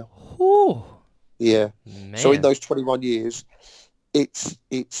register now. Whew. Yeah. Man. So in those 21 years, it's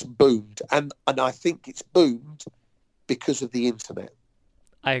boomed, and I think it's boomed because of the internet.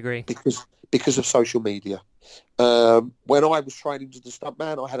 I agree. Because of social media. When I was training to the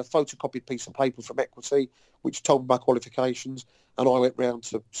stuntman, I had a photocopied piece of paper from Equity which told me my qualifications, and I went round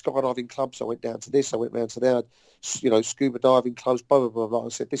to skydiving clubs. I went down to this. I went round to there. Scuba diving clubs. Blah blah blah blah. I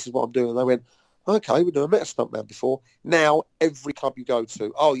said, "This is what I'm doing." And they went, "Okay, we've never met a stuntman before." Now every club you go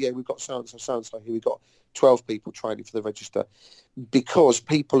to, oh yeah, we've got so and so here. We've got 12 people training for the register, because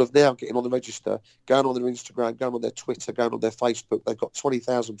people are now getting on the register, going on their Instagram, going on their Twitter, going on their Facebook. They've got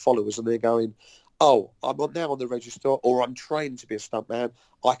 20,000 followers, and they're going, oh, I'm now on the register, or I'm trained to be a stuntman.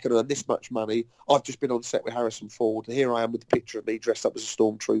 I can earn this much money. I've just been on set with Harrison Ford, and here I am with a picture of me dressed up as a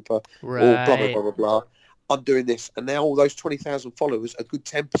stormtrooper, Right. or blah, blah, blah, blah, blah. I'm doing this. And now all those 20,000 followers, a good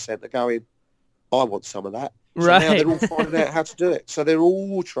 10% are going, I want some of that. So Right. now they're all finding out how to do it. So they're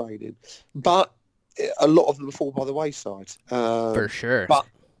all training. But a lot of them fall by the wayside. For sure. But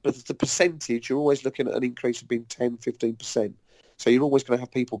the percentage, you're always looking at an increase of being 10, 15%. So you're always going to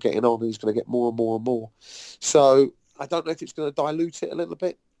have people getting on, and it's going to get more and more and more. So I don't know if it's going to dilute it a little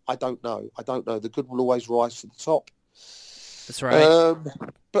bit. I don't know. The good will always rise to the top. That's right.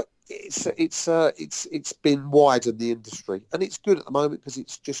 But it's been wide in the industry, and it's good at the moment because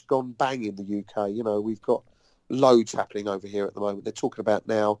it's just gone bang in the UK. We've got loads happening over here at the moment. They're talking about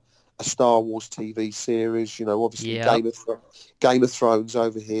now a Star Wars TV series. Obviously Yep. Game of Thrones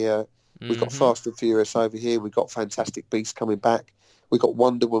over here. We've got Mhm. Fast and Furious over here. We've got Fantastic Beasts coming back. We've got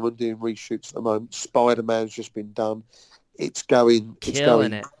Wonder Woman doing reshoots at the moment. Spider-Man's just been done. It's going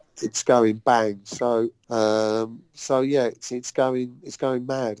bang. So yeah, it's going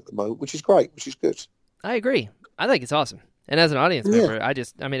mad at the moment, which is great, which is good. I agree. I think it's awesome. And as an audience Yeah.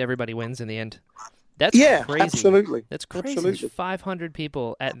 member, everybody wins in the end. That's Yeah, crazy. absolutely. That's crazy. Absolutely. There's 500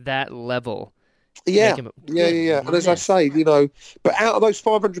 people at that level. Yeah, making- yeah. And as I Goodness. say, but out of those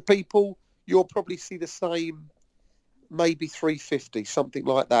 500 people, you'll probably see the same, maybe 350, something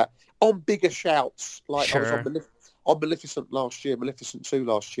like that, on bigger shouts. Like I was Sure. on Maleficent last year, Maleficent 2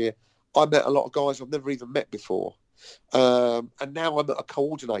 last year. I met a lot of guys I've never even met before. And now I'm at a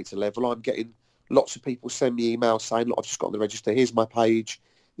coordinator level. I'm getting lots of people send me emails saying, look, I've just got on the register. Here's my page.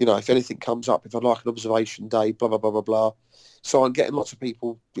 If anything comes up, if I'd like an observation day, blah, blah, blah, blah, blah. So I'm getting lots of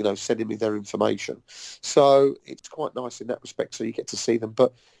people, sending me their information. So it's quite nice in that respect. So you get to see them,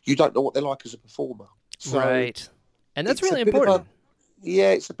 but you don't know what they're like as a performer. So Right. And that's it's really a bit of important.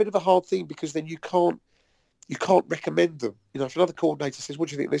 it's a bit of a hard thing, because then you can't recommend them. If another coordinator says, what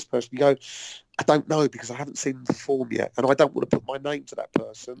do you think of this person? You go, I don't know, because I haven't seen them perform yet, and I don't want to put my name to that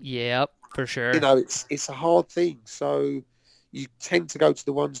person. Yep, for sure. It's a hard thing. So you tend to go to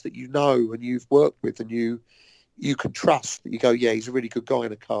the ones that you know and you've worked with, and you can trust, that you go, yeah, he's a really good guy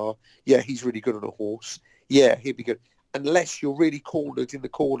in a car. Yeah, he's really good on a horse. Yeah, he'd be good. Unless you're really cornered in the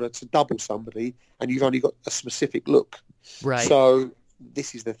corner to double somebody and you've only got a specific look. Right. So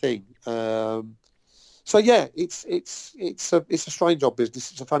this is the thing. So yeah, it's a strange old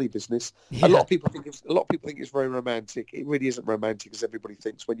business. It's a funny business. Yeah. A lot of people think it's very romantic. It really isn't romantic, as everybody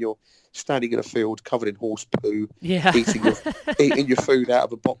thinks, when you're standing in a field covered in horse poo, Yeah. eating your food out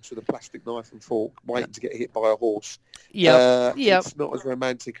of a box with a plastic knife and fork, waiting to get hit by a horse. Yep. It's not as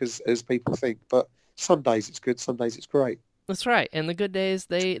romantic as people think, but some days it's good, some days it's great. That's right. And the good days,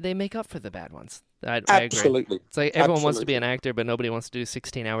 they make up for the bad ones. I agree. Absolutely. It's like everyone wants to be an actor, but nobody wants to do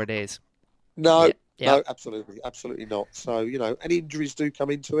 16-hour days. No, Yeah. no, absolutely not. So and injuries do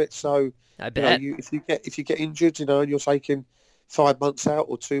come into it. So I bet. if you get injured, and you're taking 5 months out,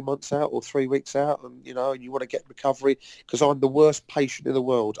 or 2 months out, or 3 weeks out, and and you want to get recovery, because I'm the worst patient in the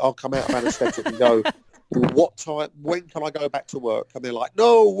world. I'll come out of anaesthetic and go, what time? When can I go back to work? And they're like,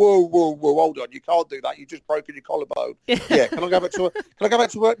 no, whoa, hold on, you can't do that. You just broken your collarbone. Yeah, can I go back to work? Can I go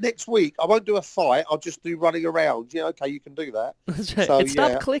back to work next week? I won't do a fight. I'll just do running around. Yeah, okay, you can do that. That's right. So, It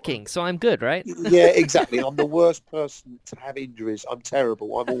stopped clicking, so I'm good, right? Yeah, exactly. I'm the worst person to have injuries. I'm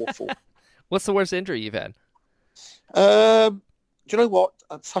terrible. I'm awful. What's the worst injury you've had? Do you know what?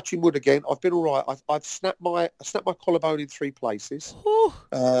 I'm touching wood again. I've been all right. I've snapped my collarbone in 3 places, Whew.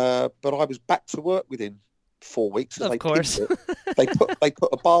 but I was back to work within 4 weeks as Of they course. pinned it. They put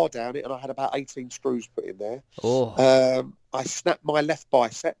a bar down it, and I had about 18 screws put in there. Oh. I snapped my left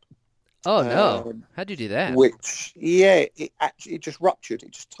bicep, Oh no. um, How'd you do that? which it just ruptured.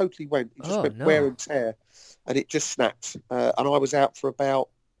 It just totally went. It just Oh went wear no. and tear, and it just snapped. And I was out for about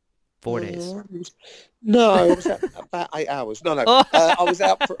 4 days. no, I was out about 8 hours. No, no, Oh. I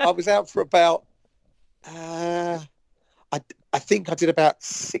was out for about. I I think I did about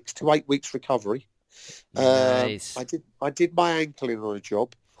 6 to 8 weeks recovery. Nice. I did my ankle in on a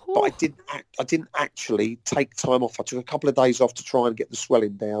job, but Whew. I didn't actually take time off. I took a couple of days off to try and get the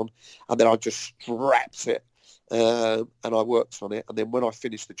swelling down, and then I just strapped it. And I worked on it, and then when I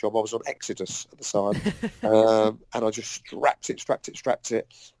finished the job, I was on Exodus at the time, and I just strapped it,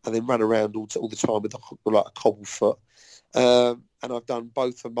 and then ran around all the time with like a cobble foot. And I've done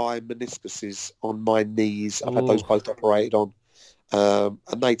both of my meniscuses on my knees. I've had those Ooh. both operated on,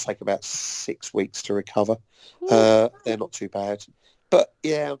 and they take about 6 weeks to recover. Ooh. They're not too bad, but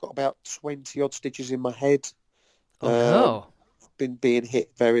yeah, I've got about 20 odd stitches in my head. Oh Um, no. been being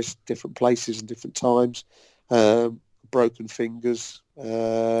hit various different places and different times. Broken fingers,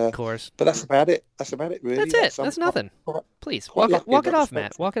 Of course. but that's about it. That's about it, really. That's it. I'm That's nothing. quite, Please quite lucky in walk it that off,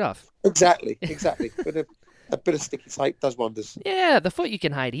 respect. Matt. Walk it off. Exactly. A bit of sticky tape does wonders. Yeah, the foot you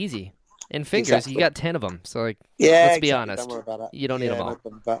can hide easy. And fingers, you Exactly. got 10 of them. So like, Yeah, let's be exactly. Don't honest. worry about that. You don't need Yeah, them no all.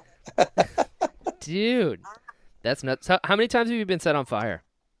 problem with that. Dude, that's nuts. How many times have you been set on fire?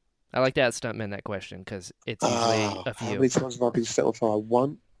 I like that stuntman that question because it's usually a How few. many times have I been set on fire?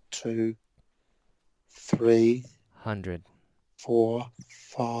 1, 2, 3, 100. 4,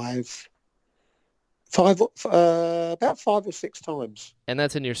 5, about 5 or 6 times. And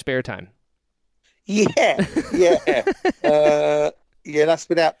that's in your spare time. Yeah, yeah. Yeah, that's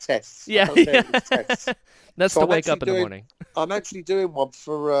without tests. I Yeah, can't say yeah. it with tests. That's So to I'm wake actually up in the morning. I'm actually doing one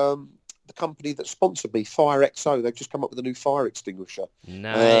for the company that sponsored me, Fire XO. They've just come up with a new fire extinguisher.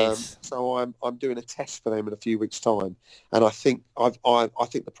 Nice. So I'm doing a test for them in a few weeks' time, and I think I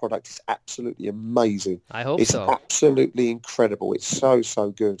think the product is absolutely amazing. I hope It's so. absolutely incredible. It's so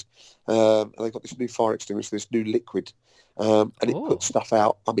good. And they've got this new fire extinguisher, this new liquid, and it Oh, puts stuff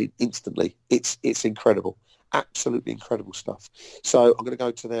out. I mean, instantly. It's incredible. Absolutely incredible stuff. So I'm going to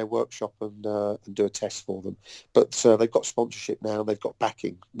go to their workshop and do a test for them. But they've got sponsorship now. They've got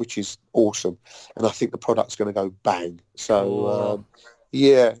backing, which is awesome. And I think the product's going to go bang. So cool.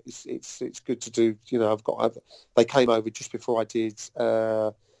 yeah, it's good to do. You know, they came over just before I did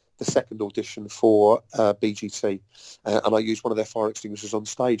the second audition for BGT, and I used one of their fire extinguishers on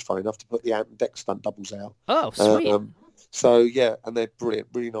stage, funny enough, to put the Ant and Deck stunt doubles out. Oh, sweet. So yeah, and they're brilliant,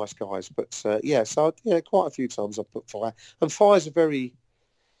 really nice guys. But yeah, so yeah, quite a few times I've put fire, and fire's a very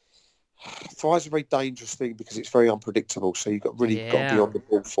dangerous thing because it's very unpredictable. So you've got to be Yeah. on the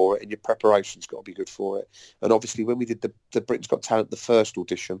ball for it, and your preparation's got to be good for it. And obviously, when we did the Britain's Got Talent, the first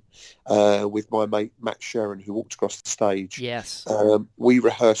audition with my mate Matt Stirling, who walked across the stage, Yes. we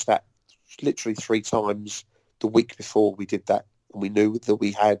rehearsed that literally 3 times the week before we did that, and we knew that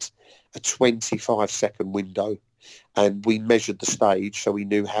we had a 25-second window. And we measured the stage so we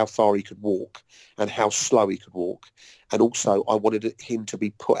knew how far he could walk and how slow he could walk. And also I wanted him to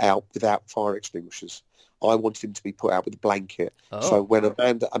be put out without fire extinguishers. I wanted him to be put out with a blanket. So Oh. when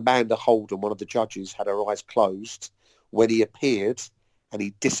Amanda Holden, one of the judges, had her eyes closed, when he appeared and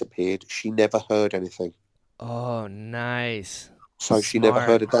he disappeared, she never heard anything. Oh, nice. So she never Smart.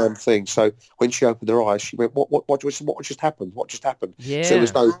 heard a damn thing. So when she opened her eyes, she went, what just happened? What just happened? So Yeah.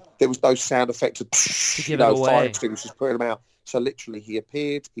 there was no sound effect of, give it away. fire extinguishers putting them out. So literally he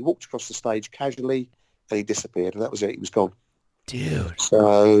appeared, he walked across the stage casually, and he disappeared, and that was it. He was gone. Dude.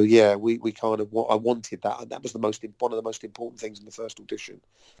 So yeah, we kind of, I wanted that. And that was one of the most important things in the first audition,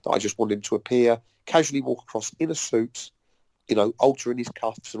 that I just wanted him to appear, casually walk across in a suit, altering his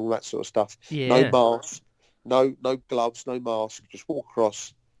cuffs and all that sort of stuff. No Yeah. mask. No gloves, no mask. Just walk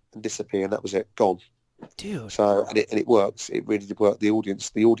across and disappear, and that was it. Gone. Dude. So and it worked. It really did work. The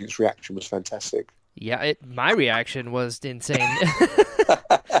audience reaction was fantastic. Yeah, my reaction was insane.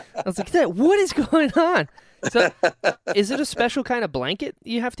 I was like, what is going on? So, is it a special kind of blanket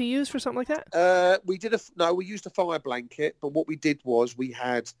you have to use for something like that? We used a fire blanket, but what we did was we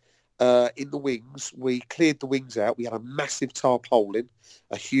had in the wings, we cleared the wings out. We had a massive tarpaulin,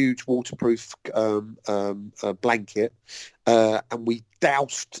 a huge waterproof blanket, and we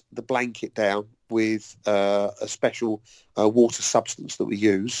doused the blanket down with a special water substance that we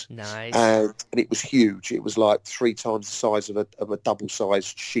use. Nice. And it was huge. It was like 3 times the size of a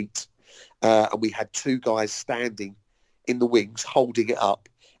double-sized sheet. And we had 2 guys standing in the wings, holding it up,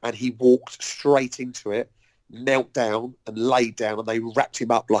 and he walked straight into it, knelt down and laid down, and they wrapped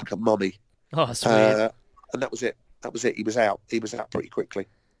him up like a mummy. Oh, sweet. And that was it. That was it. He was out. He was out pretty quickly.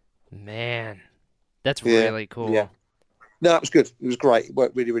 Man, that's really cool. Yeah. No, it was good. It was great. It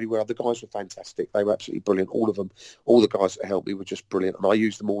worked really, really well. The guys were fantastic. They were absolutely brilliant. All of them. All the guys that helped me were just brilliant. And I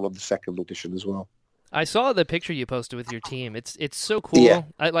used them all on the second audition as well. I saw the picture you posted with your team. It's so cool. Yeah.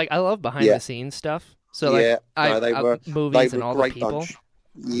 I love behind the scenes stuff. So like movies and all the people. Bunch.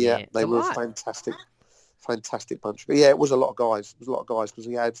 Yeah, they were a fantastic bunch. But yeah, it was a lot of guys. It was a lot of guys because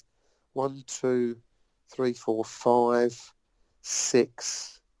we had 1, 2, 3, 4, 5,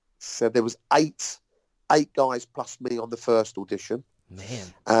 6, 7. There was eight guys plus me on the first audition.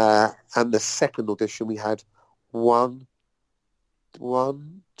 Man. And the second audition we had 1,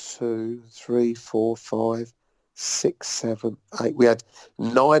 2, 3, 4, 5, 6, 7, 8. We had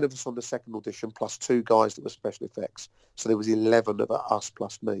 9 of us on the second audition plus 2 guys that were special effects. So there was 11 of us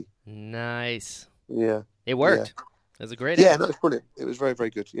plus me. Nice. Yeah. It worked. Yeah. It was a great no, it was brilliant. It was very, very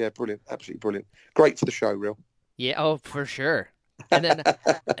good. Yeah, brilliant. Absolutely brilliant. Great for the show, real. Yeah, oh, for sure. And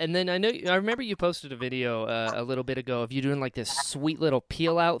then I remember you posted a video a little bit ago of you doing like this sweet little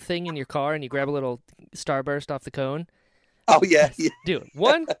peel out thing in your car, and you grab a little Starburst off the cone. Oh yeah. Dude,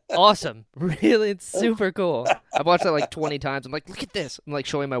 awesome. Really, it's super cool. I've watched that like 20 times. I'm like, look at this. I'm like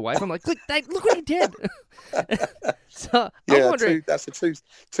showing my wife. I'm like, look what he did. So I'm wondering. That's a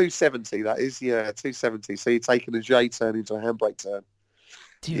 270. That is 270. So you're taking a J turn into a handbrake turn.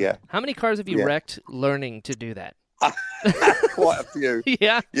 Dude, how many cars have you wrecked learning to do that? Quite a few.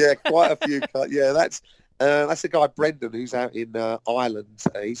 Yeah, quite a few. Yeah, that's a guy Brendan who's out in Ireland.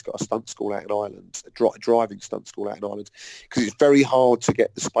 He's got a stunt school out in Ireland, a driving stunt school out in Ireland, because it's very hard to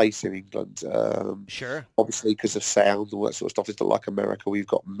get the space in England. Sure. Obviously, because of sound and all that sort of stuff. It's not like America. We've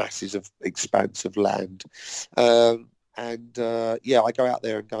got masses of expanse of land. I go out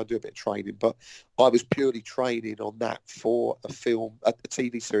there and go and do a bit of training. But I was purely training on that for a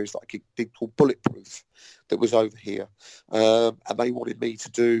TV series that I did called Bulletproof that was over here. And they wanted me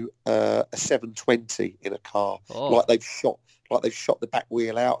to do a 720 in a car. Oh. Like they've shot the back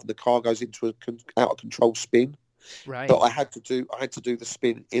wheel out and the car goes into an out of control spin. Right. But I had to do the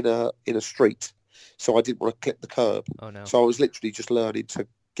spin in a street. So I didn't want to clip the curb. Oh no. So I was literally just learning to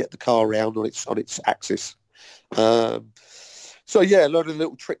get the car around on its axis. Learning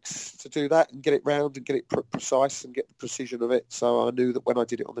little tricks to do that and get it round and get it precise and get the precision of it. So I knew that when I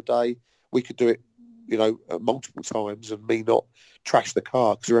did it on the day, we could do it, multiple times and me not trash the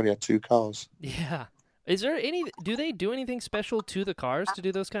car because we only had 2 cars. Yeah. Do they do anything special to the cars to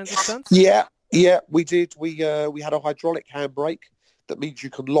do those kinds of stunts? Yeah, we did. We had a hydraulic handbrake. That means you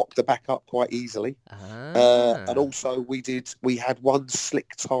can lock the back up quite easily. And also we had one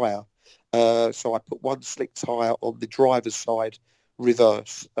slick tyre. So I put one slick tyre on the driver's side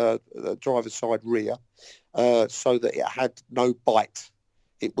reverse, the driver's side rear, so that it had no bite.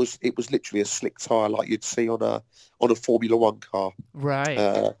 It was literally a slick tyre like you'd see on a Formula One car. Right.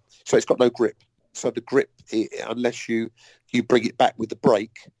 So it's got no grip. So the grip, unless you bring it back with the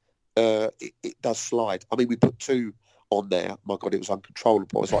brake, it does slide. I mean, we put 2 on there. My God, it was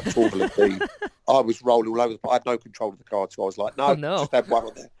uncontrollable. I was like Torval and I was rolling all over. I had no control of the car, so I was like, no, just have one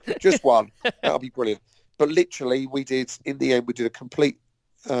on there. Just one. That'll be brilliant. But literally, in the end, we did a complete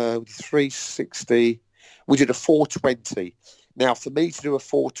 360. We did a 420. Now, for me to do a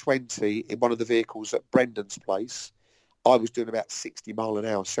 420 in one of the vehicles at Brendan's place, I was doing about 60 mile an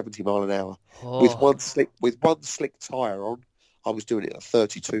hour, 70 mile an hour. Oh. With one slick tyre on, I was doing it at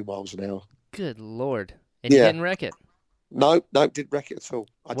 32 miles an hour. Good Lord. And you didn't wreck it? No, didn't wreck it at all.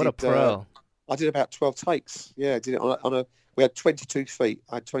 What a pro. I did about 12 takes. Yeah, I did it we had 22 feet.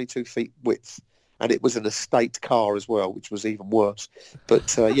 I had 22 feet width. And it was an estate car as well, which was even worse.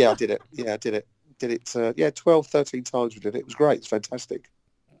 But I did it. Yeah, I did it. Did it 12, 13 times we did it. It was great. It's fantastic.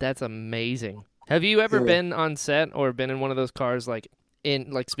 That's amazing. Have you ever been on set or been in one of those cars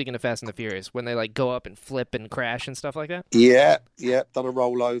speaking of Fast and the Furious, when they like go up and flip and crash and stuff like that? Yeah, done a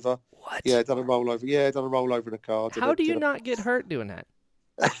rollover. What? Yeah, done a rollover. Yeah, done a rollover in a car. How do you not get hurt doing that?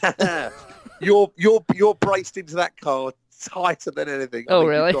 You're braced into that car tighter than anything. Oh,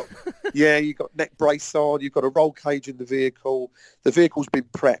 really? You've got neck brace on. You've got a roll cage in the vehicle. The vehicle's been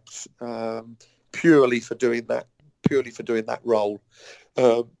prepped purely for doing that role.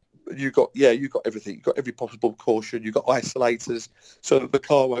 You've got everything. You've got every possible caution. You've got isolators so that the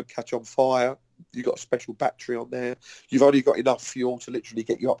car won't catch on fire. You've got a special battery on there. You've only got enough fuel to literally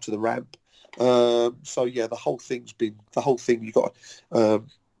get you up to the ramp. The whole thing. You've got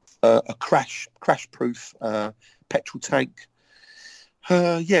a crash-proof petrol tank.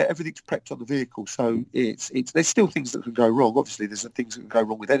 Yeah, everything's prepped on the vehicle, so it's. There's still things that can go wrong. Obviously, there's things that can go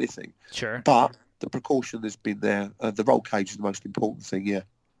wrong with anything, Sure. but the precaution has been there. The roll cage is the most important thing. Yeah,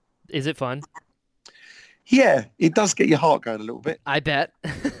 Is it fun? yeah, it does get your heart going a little bit. I bet.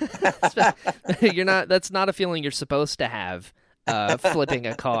 You're not. That's not a feeling you're supposed to have. Flipping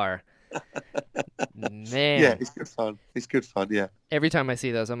a car. Yeah, Man, it's good fun. It's good fun. Yeah. every time I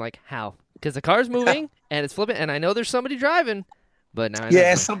see those, I'm like, how? Because the car's moving and it's flipping, and I know there's somebody driving, but now I know.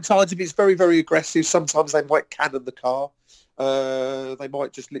 Yeah, sometimes if it's very, very aggressive, sometimes they might cannon the car. They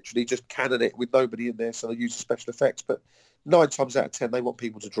might just literally just cannon it with nobody in there, so they use special effects. But 9 times out of 10, they want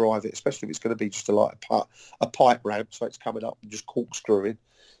people to drive it, especially if it's going to be just a pipe ramp, so it's coming up and just corkscrewing.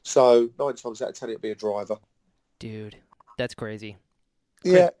 So 9 times out of 10, it'll be a driver. Dude, that's crazy.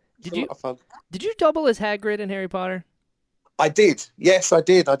 Yeah, Did it's a you lot of fun. did you double as Hagrid in Harry Potter? I did. Yes, I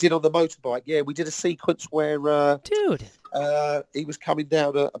did. I did on the motorbike. Yeah, we did a sequence where Dude. he was coming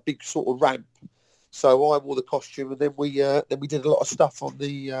down a big sort of ramp. So I wore the costume, and then we did a lot of stuff on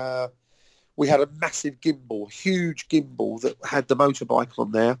the. We had a massive gimbal, huge gimbal that had the motorbike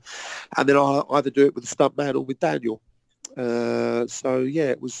on there, and then I either do it with the stuntman or with Daniel. So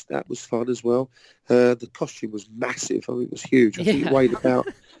yeah, that was fun as well. The costume was massive. I mean, it was huge. I think it weighed about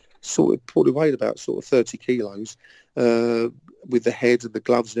probably weighed about 30 kilos. With the head and the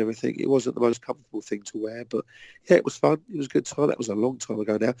gloves and everything. It wasn't the most comfortable thing to wear, but yeah, it was fun. It was a good time. That was a long time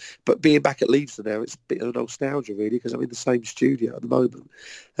ago now. But being back at Leeds now, it's a bit of nostalgia really, because I'm in the same studio at the moment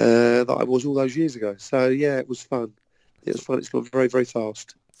that I was all those years ago. So yeah, it was fun. It was fun. It's gone very, very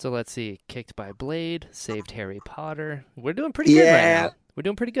fast. So let's see. Kicked by Blade, saved Harry Potter. We're doing pretty good right now. We're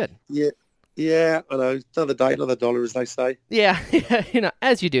doing pretty good. Yeah. Yeah, I know. Another day, another dollar, as they say. Yeah,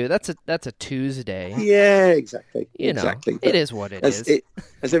 as you do. That's a Tuesday. Yeah, exactly. Exactly. It is what it is.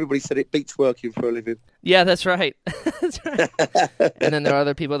 As everybody said, it beats working for a living. Yeah, that's right. That's right. And then there are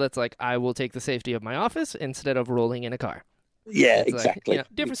other people that's like, I will take the safety of my office instead of rolling in a car. Yeah, it's exactly.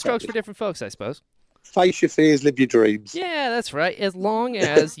 Like, different strokes for different folks, I suppose. Face your fears, live your dreams. Yeah, that's right. As long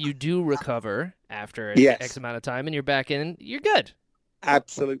as you do recover after X amount of time and you're back in, you're good.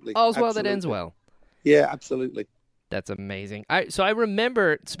 Absolutely. All's well that ends well. Yeah, absolutely. That's amazing. So I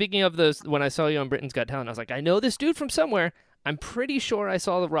remember, speaking of those, when I saw you on Britain's Got Talent, I was like, I know this dude from somewhere. I'm pretty sure I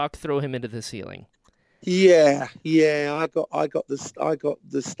saw The Rock throw him into the ceiling. Yeah. I got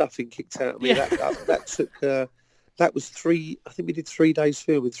the stuffing kicked out of me. Yeah. That took. That was 3. I think we did 3 days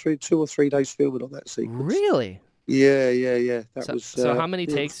filming. 2 or 3 days filming on that sequence. Really? Yeah. So how many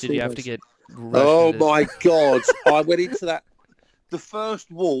takes did you have to get? Oh my God! I went into that. The first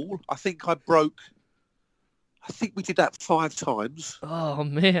wall, I think we did that 5 times. Oh,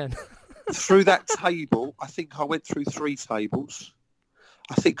 man. Through that table, I think I went through 3 tables.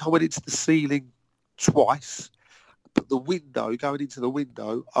 I think I went into the ceiling twice. But the window, going into the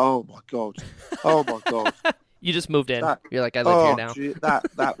window, oh, my God. You just moved in. You're like, I live here now. Gee,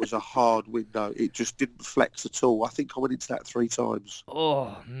 that was a hard window. It just didn't flex at all. I think I went into that 3 times.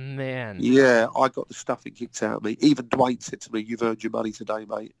 Oh, man. Yeah, I got the stuffing kicked out of me. Even Dwayne said to me, "You've earned your money today,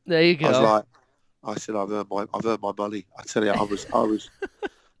 mate." There you go. I said, I've earned my money. I tell you, I was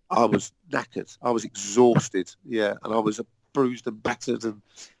knackered. I was exhausted. Yeah, and I was bruised and battered.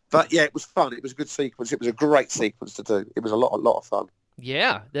 But yeah, it was fun. It was a good sequence. It was a great sequence to do. It was a lot of fun.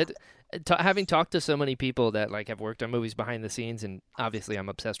 Yeah, having talked to so many people that like have worked on movies behind the scenes, and obviously I'm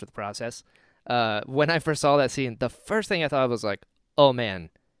obsessed with the process. When I first saw that scene, the first thing I thought was like, "Oh man,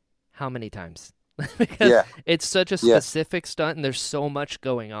 how many times?" Because it's such a specific stunt, and there's so much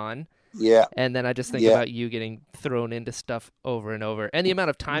going on. Yeah. And then I just think about you getting thrown into stuff over and over, and the amount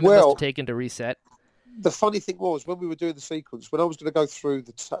of time it must have taken to reset. The funny thing was, when we were doing the sequence, when I was going to go through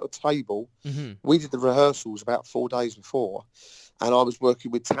the table, we did the rehearsals about 4 days before, and I was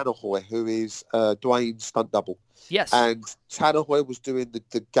working with Tanner Hoy, who is Dwayne's stunt double. Yes. And Tanner Hoy was doing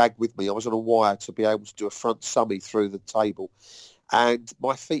the gag with me. I was on a wire to be able to do a front summy through the table. And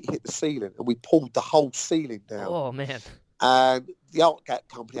my feet hit the ceiling, and we pulled the whole ceiling down. Oh, man. And the art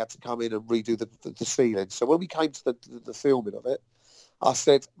company had to come in and redo the ceiling. So when we came to the filming of it, I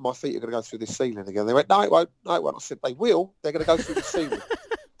said, my feet are going to go through this ceiling again. They went, no, it won't. I said, they will. They're going to go through the ceiling.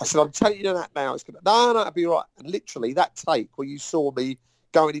 I said, I'm telling you that now. It's going to, no, it'll be right. And literally that take where you saw me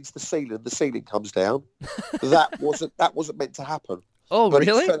going into the ceiling comes down, that wasn't meant to happen. Oh, but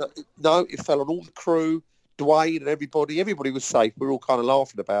really? It fell on all the crew, Dwayne and everybody. Everybody was safe. We were all kind of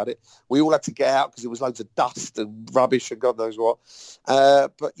laughing about it. We all had to get out because there was loads of dust and rubbish and God knows what.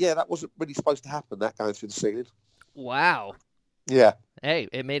 But yeah, that wasn't really supposed to happen, that going through the ceiling. Wow. Yeah. Hey,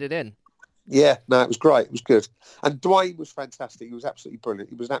 it made it in. Yeah, no, it was great. It was good. And Dwayne was fantastic. He was absolutely brilliant.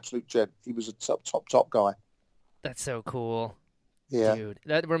 He was an absolute gent. He was a top guy. That's so cool. Yeah, Dude,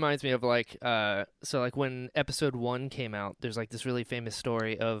 that reminds me of like so like when episode 1 came out, there's like this really famous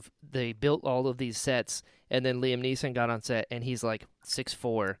story of they built all of these sets and then Liam Neeson got on set and he's like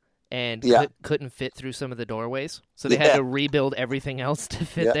 6'4" and yeah, couldn't fit through some of the doorways. So they had yeah, to rebuild everything else to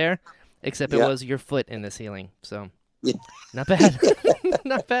fit yeah, there, except it yeah, was your foot in the ceiling. So yeah, not bad.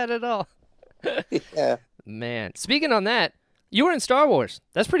 Not bad at all. yeah. Man, speaking on that, you were in Star Wars.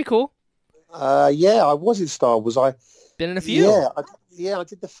 That's pretty cool. Yeah, I was in Star Wars. Been in a few. Yeah, I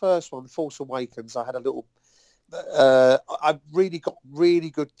did the first one, The Force Awakens. I had a little. I've really got really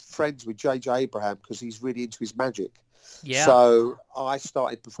good friends with J.J. Abraham because he's really into his magic. Yeah. So I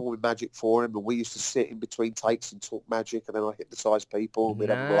started performing magic for him, and we used to sit in between takes and talk magic, and then I hypnotise people, and we'd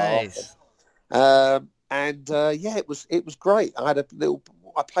have a Nice. laugh. Yeah, it was great.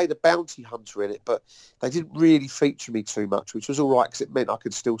 I played a bounty hunter in it, but they didn't really feature me too much, which was all right because it meant I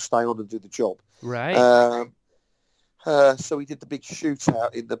could still stay on and do the job. Right. So we did the big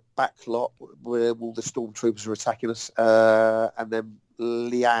shootout in the back lot where all the stormtroopers were attacking us, and then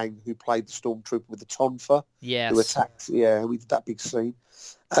Liang, who played the stormtrooper with the tonfa, Yes. who attacked. Yeah, we did that big scene,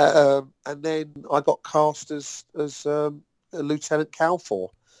 and then I got cast as Lieutenant Calfor,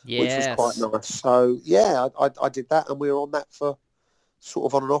 which was Yes. quite nice. So yeah, I did that, and we were on that for sort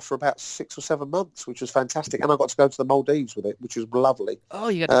of on and off for about 6 or 7 months, which was fantastic. And I got to go to the Maldives with it, which was lovely. Oh,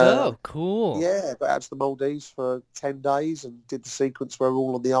 you got to go. Cool. Yeah, got out to the Maldives for 10 days and did the sequence where we're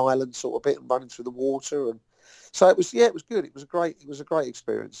all on the island sort of bit and running through the water. And so it was good. It was a great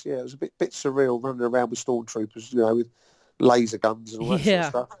experience. Yeah, it was a bit surreal running around with stormtroopers, with laser guns and all that sort of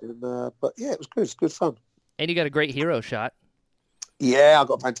stuff. And, but yeah, it was good. It's good fun. And you got a great hero shot. Yeah, I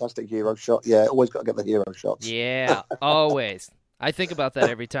got a fantastic hero shot. Yeah, always got to get the hero shots. Yeah, always. I think about that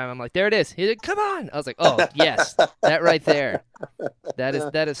every time. I'm like, there it is. He's like, come on. I was like, oh, yes, that right there. That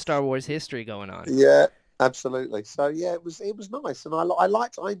is Star Wars history going on. Yeah, absolutely. So yeah, it was nice, and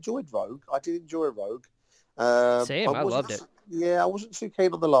I enjoyed Rogue. I did enjoy Rogue. Same, I loved it. Yeah, I wasn't too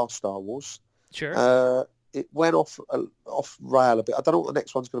keen on the last Star Wars. Sure. It went off rail a bit. I don't know what the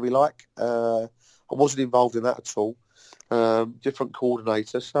next one's going to be like. I wasn't involved in that at all. Different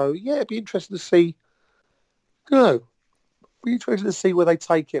coordinator. So yeah, it'd be interesting to see. Be interested to see where they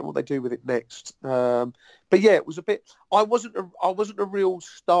take it and what they do with it next. But yeah, it was a bit. I wasn't a real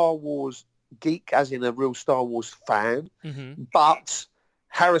Star Wars geek, as in a real Star Wars fan. Mm-hmm. But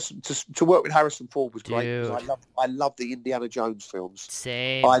Harrison to work with Harrison Ford was great Dude. because I love the Indiana Jones films.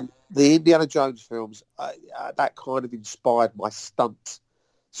 Same. The Indiana Jones films that kind of inspired my stunt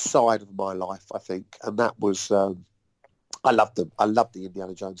side of my life, I think, and that was I loved them. I loved the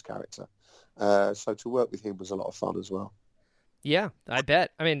Indiana Jones character. So to work with him was a lot of fun as well. Yeah, I bet.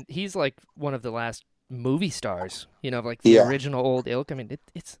 I mean, he's like one of the last movie stars, like the original old ilk. I mean,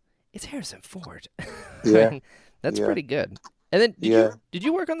 it's Harrison Ford. Yeah, I mean, that's pretty good. And then did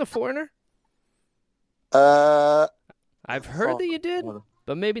you work on The Foreigner? I've heard that you did,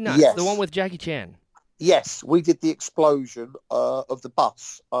 but maybe not. Yes. It's the one with Jackie Chan. Yes, we did the explosion of the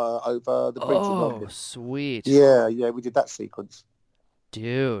bus over the bridge in London. Oh, sweet. Yeah, we did that sequence.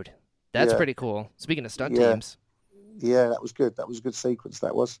 Dude, that's pretty cool. Speaking of stunt teams. Yeah, that was good. That was a good sequence.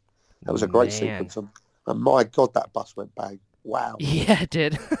 That was a great sequence. And my God, that bus went bang. Wow. Yeah, it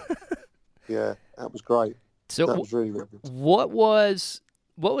did. Yeah, that was great. So that was really, really good. What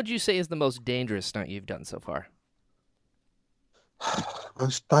would you say is the most dangerous stunt you've done so far?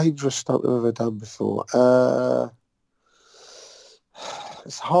 Most dangerous stunt I've ever done before.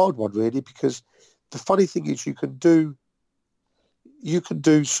 It's a hard one, really, because the funny thing is you can do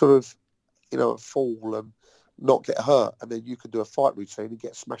sort of, a fall and not get hurt, and then you can do a fight routine and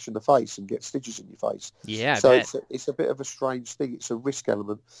get smashed in the face and get stitches in your face. Yeah, so it's a bit of a strange thing. It's a risk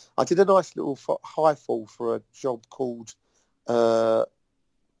element. I did a nice little high fall for a job called what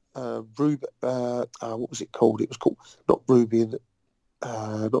was it called? It was called not Ruby and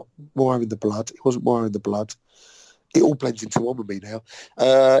not Wire in the Blood. It wasn't Wire in the Blood. It all blends into one with me now.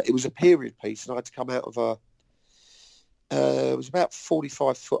 It was a period piece, and I had to come out of a. It was about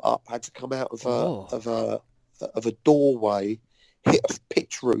 45 foot up. I had to come out of a doorway, hit a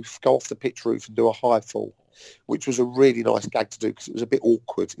pitch roof, go off the pitch roof, and do a high fall, which was a really nice gag to do because it was a bit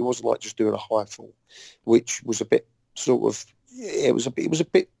awkward. It wasn't like just doing a high fall, which was a bit sort of. It was a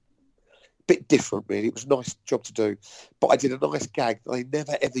bit different, really. It was a nice job to do, but I did a nice gag. They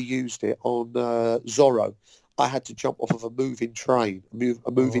never ever used it on Zorro. I had to jump off of a moving train,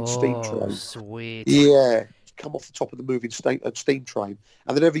 a moving steam train. Sweet. Yeah. Come off the top of the moving steam train,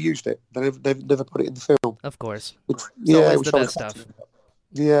 and they never used it. They never put it in the film. Of course. Which, always the best stuff.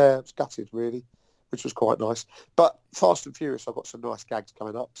 Yeah, it was gutted, really, which was quite nice. But Fast and Furious, I've got some nice gags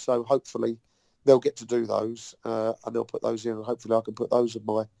coming up, so hopefully they'll get to do those, and they'll put those in, and hopefully I can put those in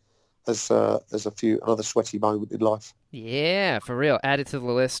my as another sweaty moment in life. Yeah, for real. Add it to the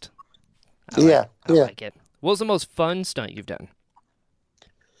list. I like it. What was the most fun stunt you've done?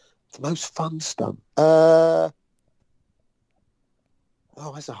 The most fun stunt. That's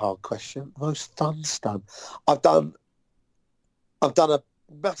a hard question. The most fun stunt. I've done a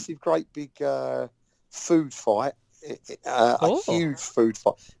massive, great big food fight. A huge food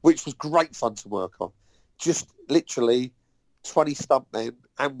fight, which was great fun to work on. Just literally 20 stuntmen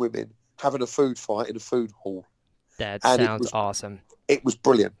and women having a food fight in a food hall. That sounds awesome. It was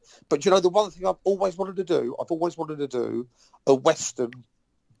brilliant. But the one thing I've always wanted to do a Western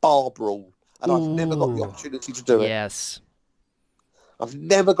bar brawl. And I've never got the opportunity to do it. Yes. I've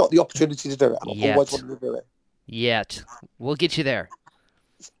never got the opportunity to do it. And I've always wanted to do it. Yet. We'll get you there.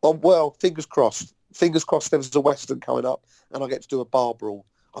 Well, fingers crossed. Fingers crossed there's a Western coming up and I get to do a bar brawl.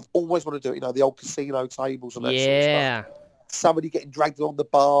 I've always wanted to do it, the old casino tables and that sort of stuff. Somebody getting dragged on the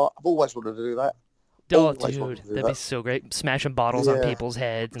bar. I've always wanted to do that. Oh, dude, that'd be so great. Smashing bottles on people's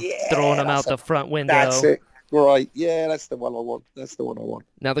heads and throwing them out the front window. That's it. Right. Yeah, that's the one I want.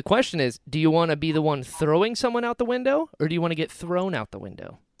 Now, the question is, do you want to be the one throwing someone out the window or do you want to get thrown out the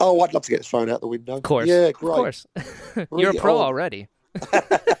window? Oh, I'd love to get thrown out the window. Of course. Yeah, great. Of course. You're a pro already.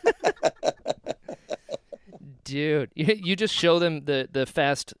 Dude, you just show them the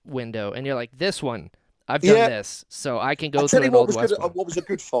fast window, and you're like, this one, I've done this, so I can go through an old West one. What was a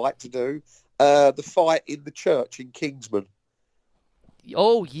good fight to do? The fight in the church in Kingsman.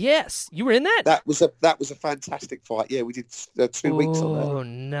 Oh, yes. You were in that? That was a fantastic fight. Yeah, we did 2 weeks on that. Oh,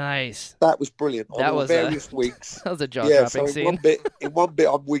 nice. That was brilliant. That was various weeks. That was a jaw-dropping scene. In one bit,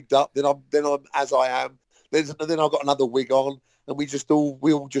 I'm wigged up, then I'm as I am. Then I've got another wig on. And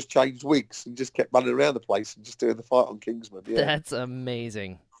we all just changed wigs and just kept running around the place and just doing the fight on Kingsman. Yeah. That's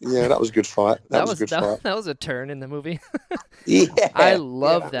amazing. Yeah, that was a good fight. That was a turn in the movie. Yeah. I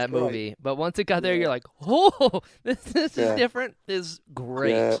love that movie. But once it got there, you're like, oh, this is different. This is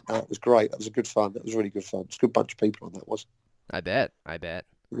great. Yeah, that was great. That was a good fun. That was really good fun. It's a good bunch of people on that, was. I bet.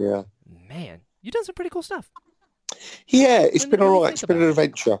 Yeah. Man, you've done some pretty cool stuff. Yeah, it's been all right. It's been an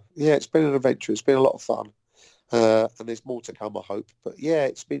adventure. Yeah, it's been an adventure. It's been a lot of fun. And there's more to come, I hope. But yeah,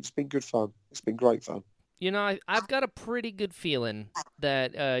 it's been good fun. It's been great fun. I've got a pretty good feeling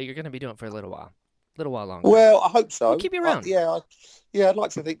that you're going to be doing it for a little while longer. Well, I hope so. We'll keep you around. I'd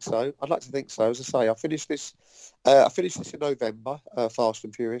like to think so. As I say, I finished this in November, Fast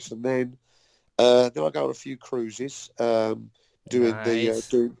and Furious, and then I go on a few cruises, doing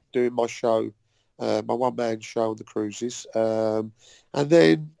my show. My one-man show on the cruises, and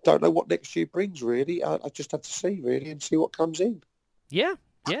then don't know what next year brings, really. I just have to see, really, and see what comes in. Yeah.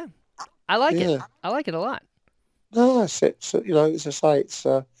 I like it. I like it a lot. No, that's it. So, as I say, it's,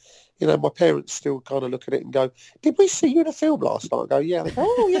 my parents still kind of look at it and go, did we see you in a film last night? I go, yeah. They go,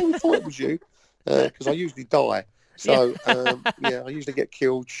 oh, yeah, we thought it was you, because I usually die. So, I usually get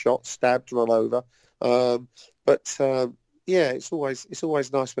killed, shot, stabbed, run over. Yeah, it's always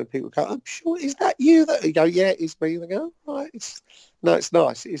nice when people go, I'm sure, is that you? That you go, yeah, it's me. They go, right, it's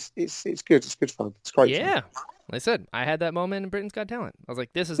nice. It's good. It's good fun. It's great. Yeah, fun. Like I said, I had that moment in Britain's Got Talent. I was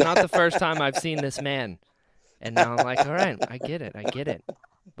like, this is not the first time I've seen this man, and now I'm like, all right, I get it.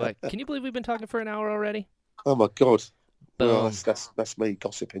 But can you believe we've been talking for an hour already? Oh my god. Boom. Oh, that's me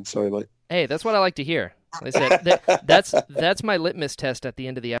gossiping. Sorry, mate. Hey, that's what I like to hear. Like I said, that's my litmus test at the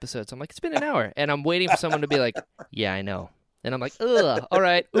end of the episode. So I'm like, it's been an hour, and I'm waiting for someone to be like, yeah, I know. And I'm like, ugh, all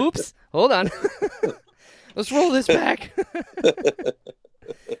right, oops, hold on. Let's roll this back.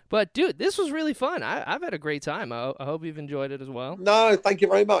 But, dude, this was really fun. I've had a great time. I hope you've enjoyed it as well. No, thank you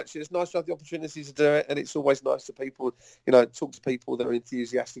very much. It's nice to have the opportunity to do it, and it's always nice to people, talk to people that are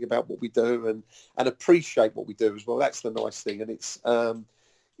enthusiastic about what we do and appreciate what we do as well. That's the nice thing, and it's,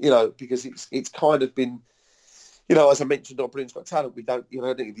 because it's kind of been, as I mentioned on Britain's Got Talent, we don't get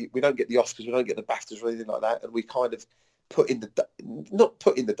the Oscars, we don't get the BAFTAs or anything like that, and we kind of not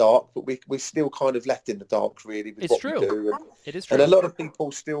put in the dark, but we're still kind of left in the dark, really, with what we do. It is true. And a lot of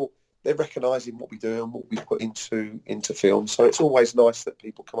people still, they're recognising what we do and what we put into film. So it's always nice that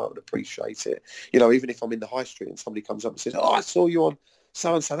people come out and appreciate it. Even if I'm in the high street and somebody comes up and says, oh, I saw you on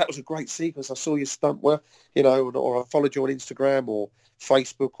so-and-so, that was a great sequence, I saw your stunt work, or I followed you on Instagram or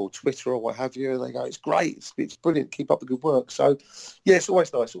Facebook or Twitter or what have you, and they go, it's great, it's brilliant, keep up the good work. So, yeah, it's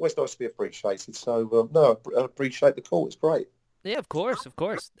always nice to be appreciated. So, I appreciate the call, it's great. Yeah, of course.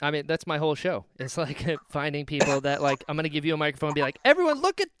 I mean, that's my whole show. It's like finding people that, like, I'm going to give you a microphone and be like, everyone,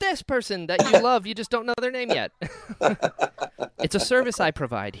 look at this person that you love, you just don't know their name yet. It's a service I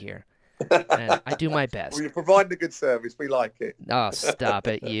provide here. And I do my Well, best. you're providing a good service. We like it. Oh, stop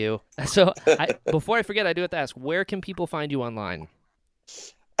it, you. So, before I forget, I do have to ask, where can people find you online?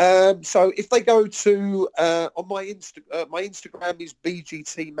 So if they go to on my Instagram is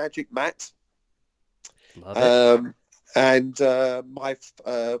BGT Magic Matt. Love it. And my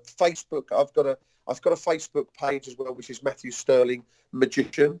Facebook, I've got a Facebook page as well, which is Matthew Stirling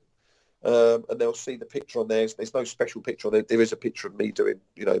Magician. And they'll see the picture on there. There's no special picture on there. There is a picture of me doing,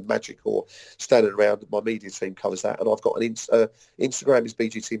 magic or standing around. My media team covers that. And I've got an Instagram is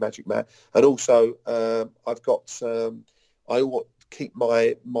BGT Magic Matt. And also I've got, I keep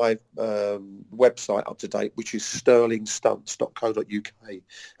my website up to date, which is stirlingstunts.co.uk.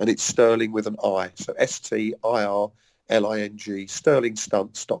 And it's Stirling with an I. So STIRLING,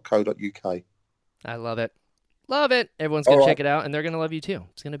 stirlingstunts.co.uk. I love it. Love it. Everyone's going to check it out, and they're going to love you too.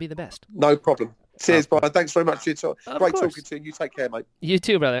 It's going to be the best. No problem. Cheers, Brian. Thanks very much for your time. Great course. talking to you. You take care, mate. You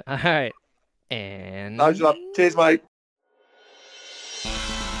too, brother. All right. And... Loads of love. Cheers, mate.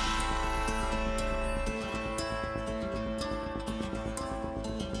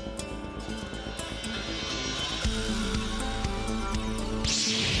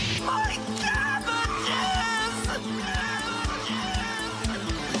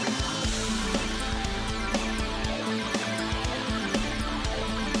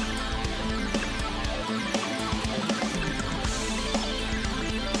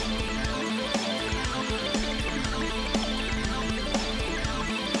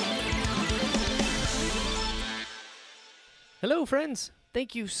 Hello, friends.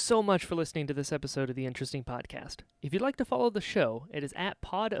 Thank you so much for listening to this episode of The Interesting Podcast. If you'd like to follow the show, it is at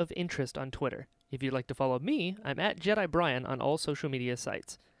Pod of Interest on Twitter. If you'd like to follow me, I'm at Jedi Brian on all social media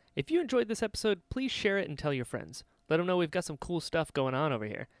sites. If you enjoyed this episode, please share it and tell your friends. Let them know we've got some cool stuff going on over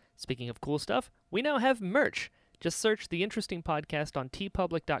here. Speaking of cool stuff, we now have merch. Just search The Interesting Podcast on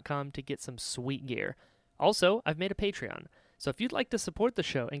tpublic.com to get some sweet gear. Also, I've made a Patreon. So if you'd like to support the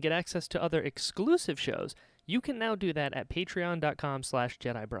show and get access to other exclusive shows, you can now do that at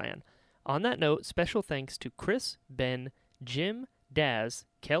patreon.com/JediBrian. On that note, special thanks to Chris, Ben, Jim, Daz,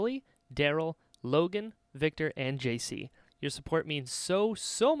 Kelly, Daryl, Logan, Victor, and JC. Your support means so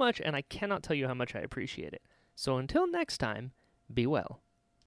much, and I cannot tell you how much I appreciate it. So until next time, be well.